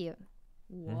simpler and cute.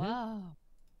 Whoa.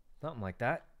 Something like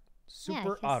that. Yeah,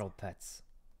 Super 'cause- auto pets.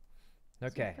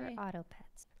 Okay. For auto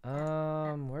pets.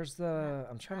 Where's the?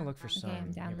 I'm trying to look for Okay, some. I'm Here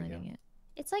we downloading go. it.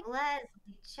 It's like, Leslie,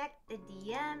 check the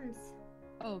DMs.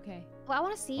 Oh, okay. well, I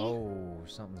want to see. Oh, The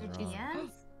something's wrong.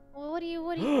 DMs? Well, what do you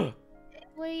DMing?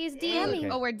 Okay.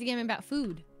 Oh, we're DMing about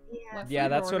food. Yeah. What Yeah,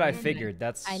 food that's we're what I ordering. figured.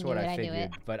 That's I knew what it, I I knew figured.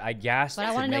 it. But I gasped But I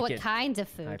to want to know make what it kind of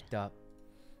food. hyped up.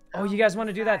 Oh, you guys want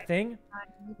to do that thing?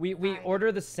 We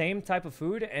order the same type of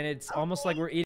food, and it's almost like we're eating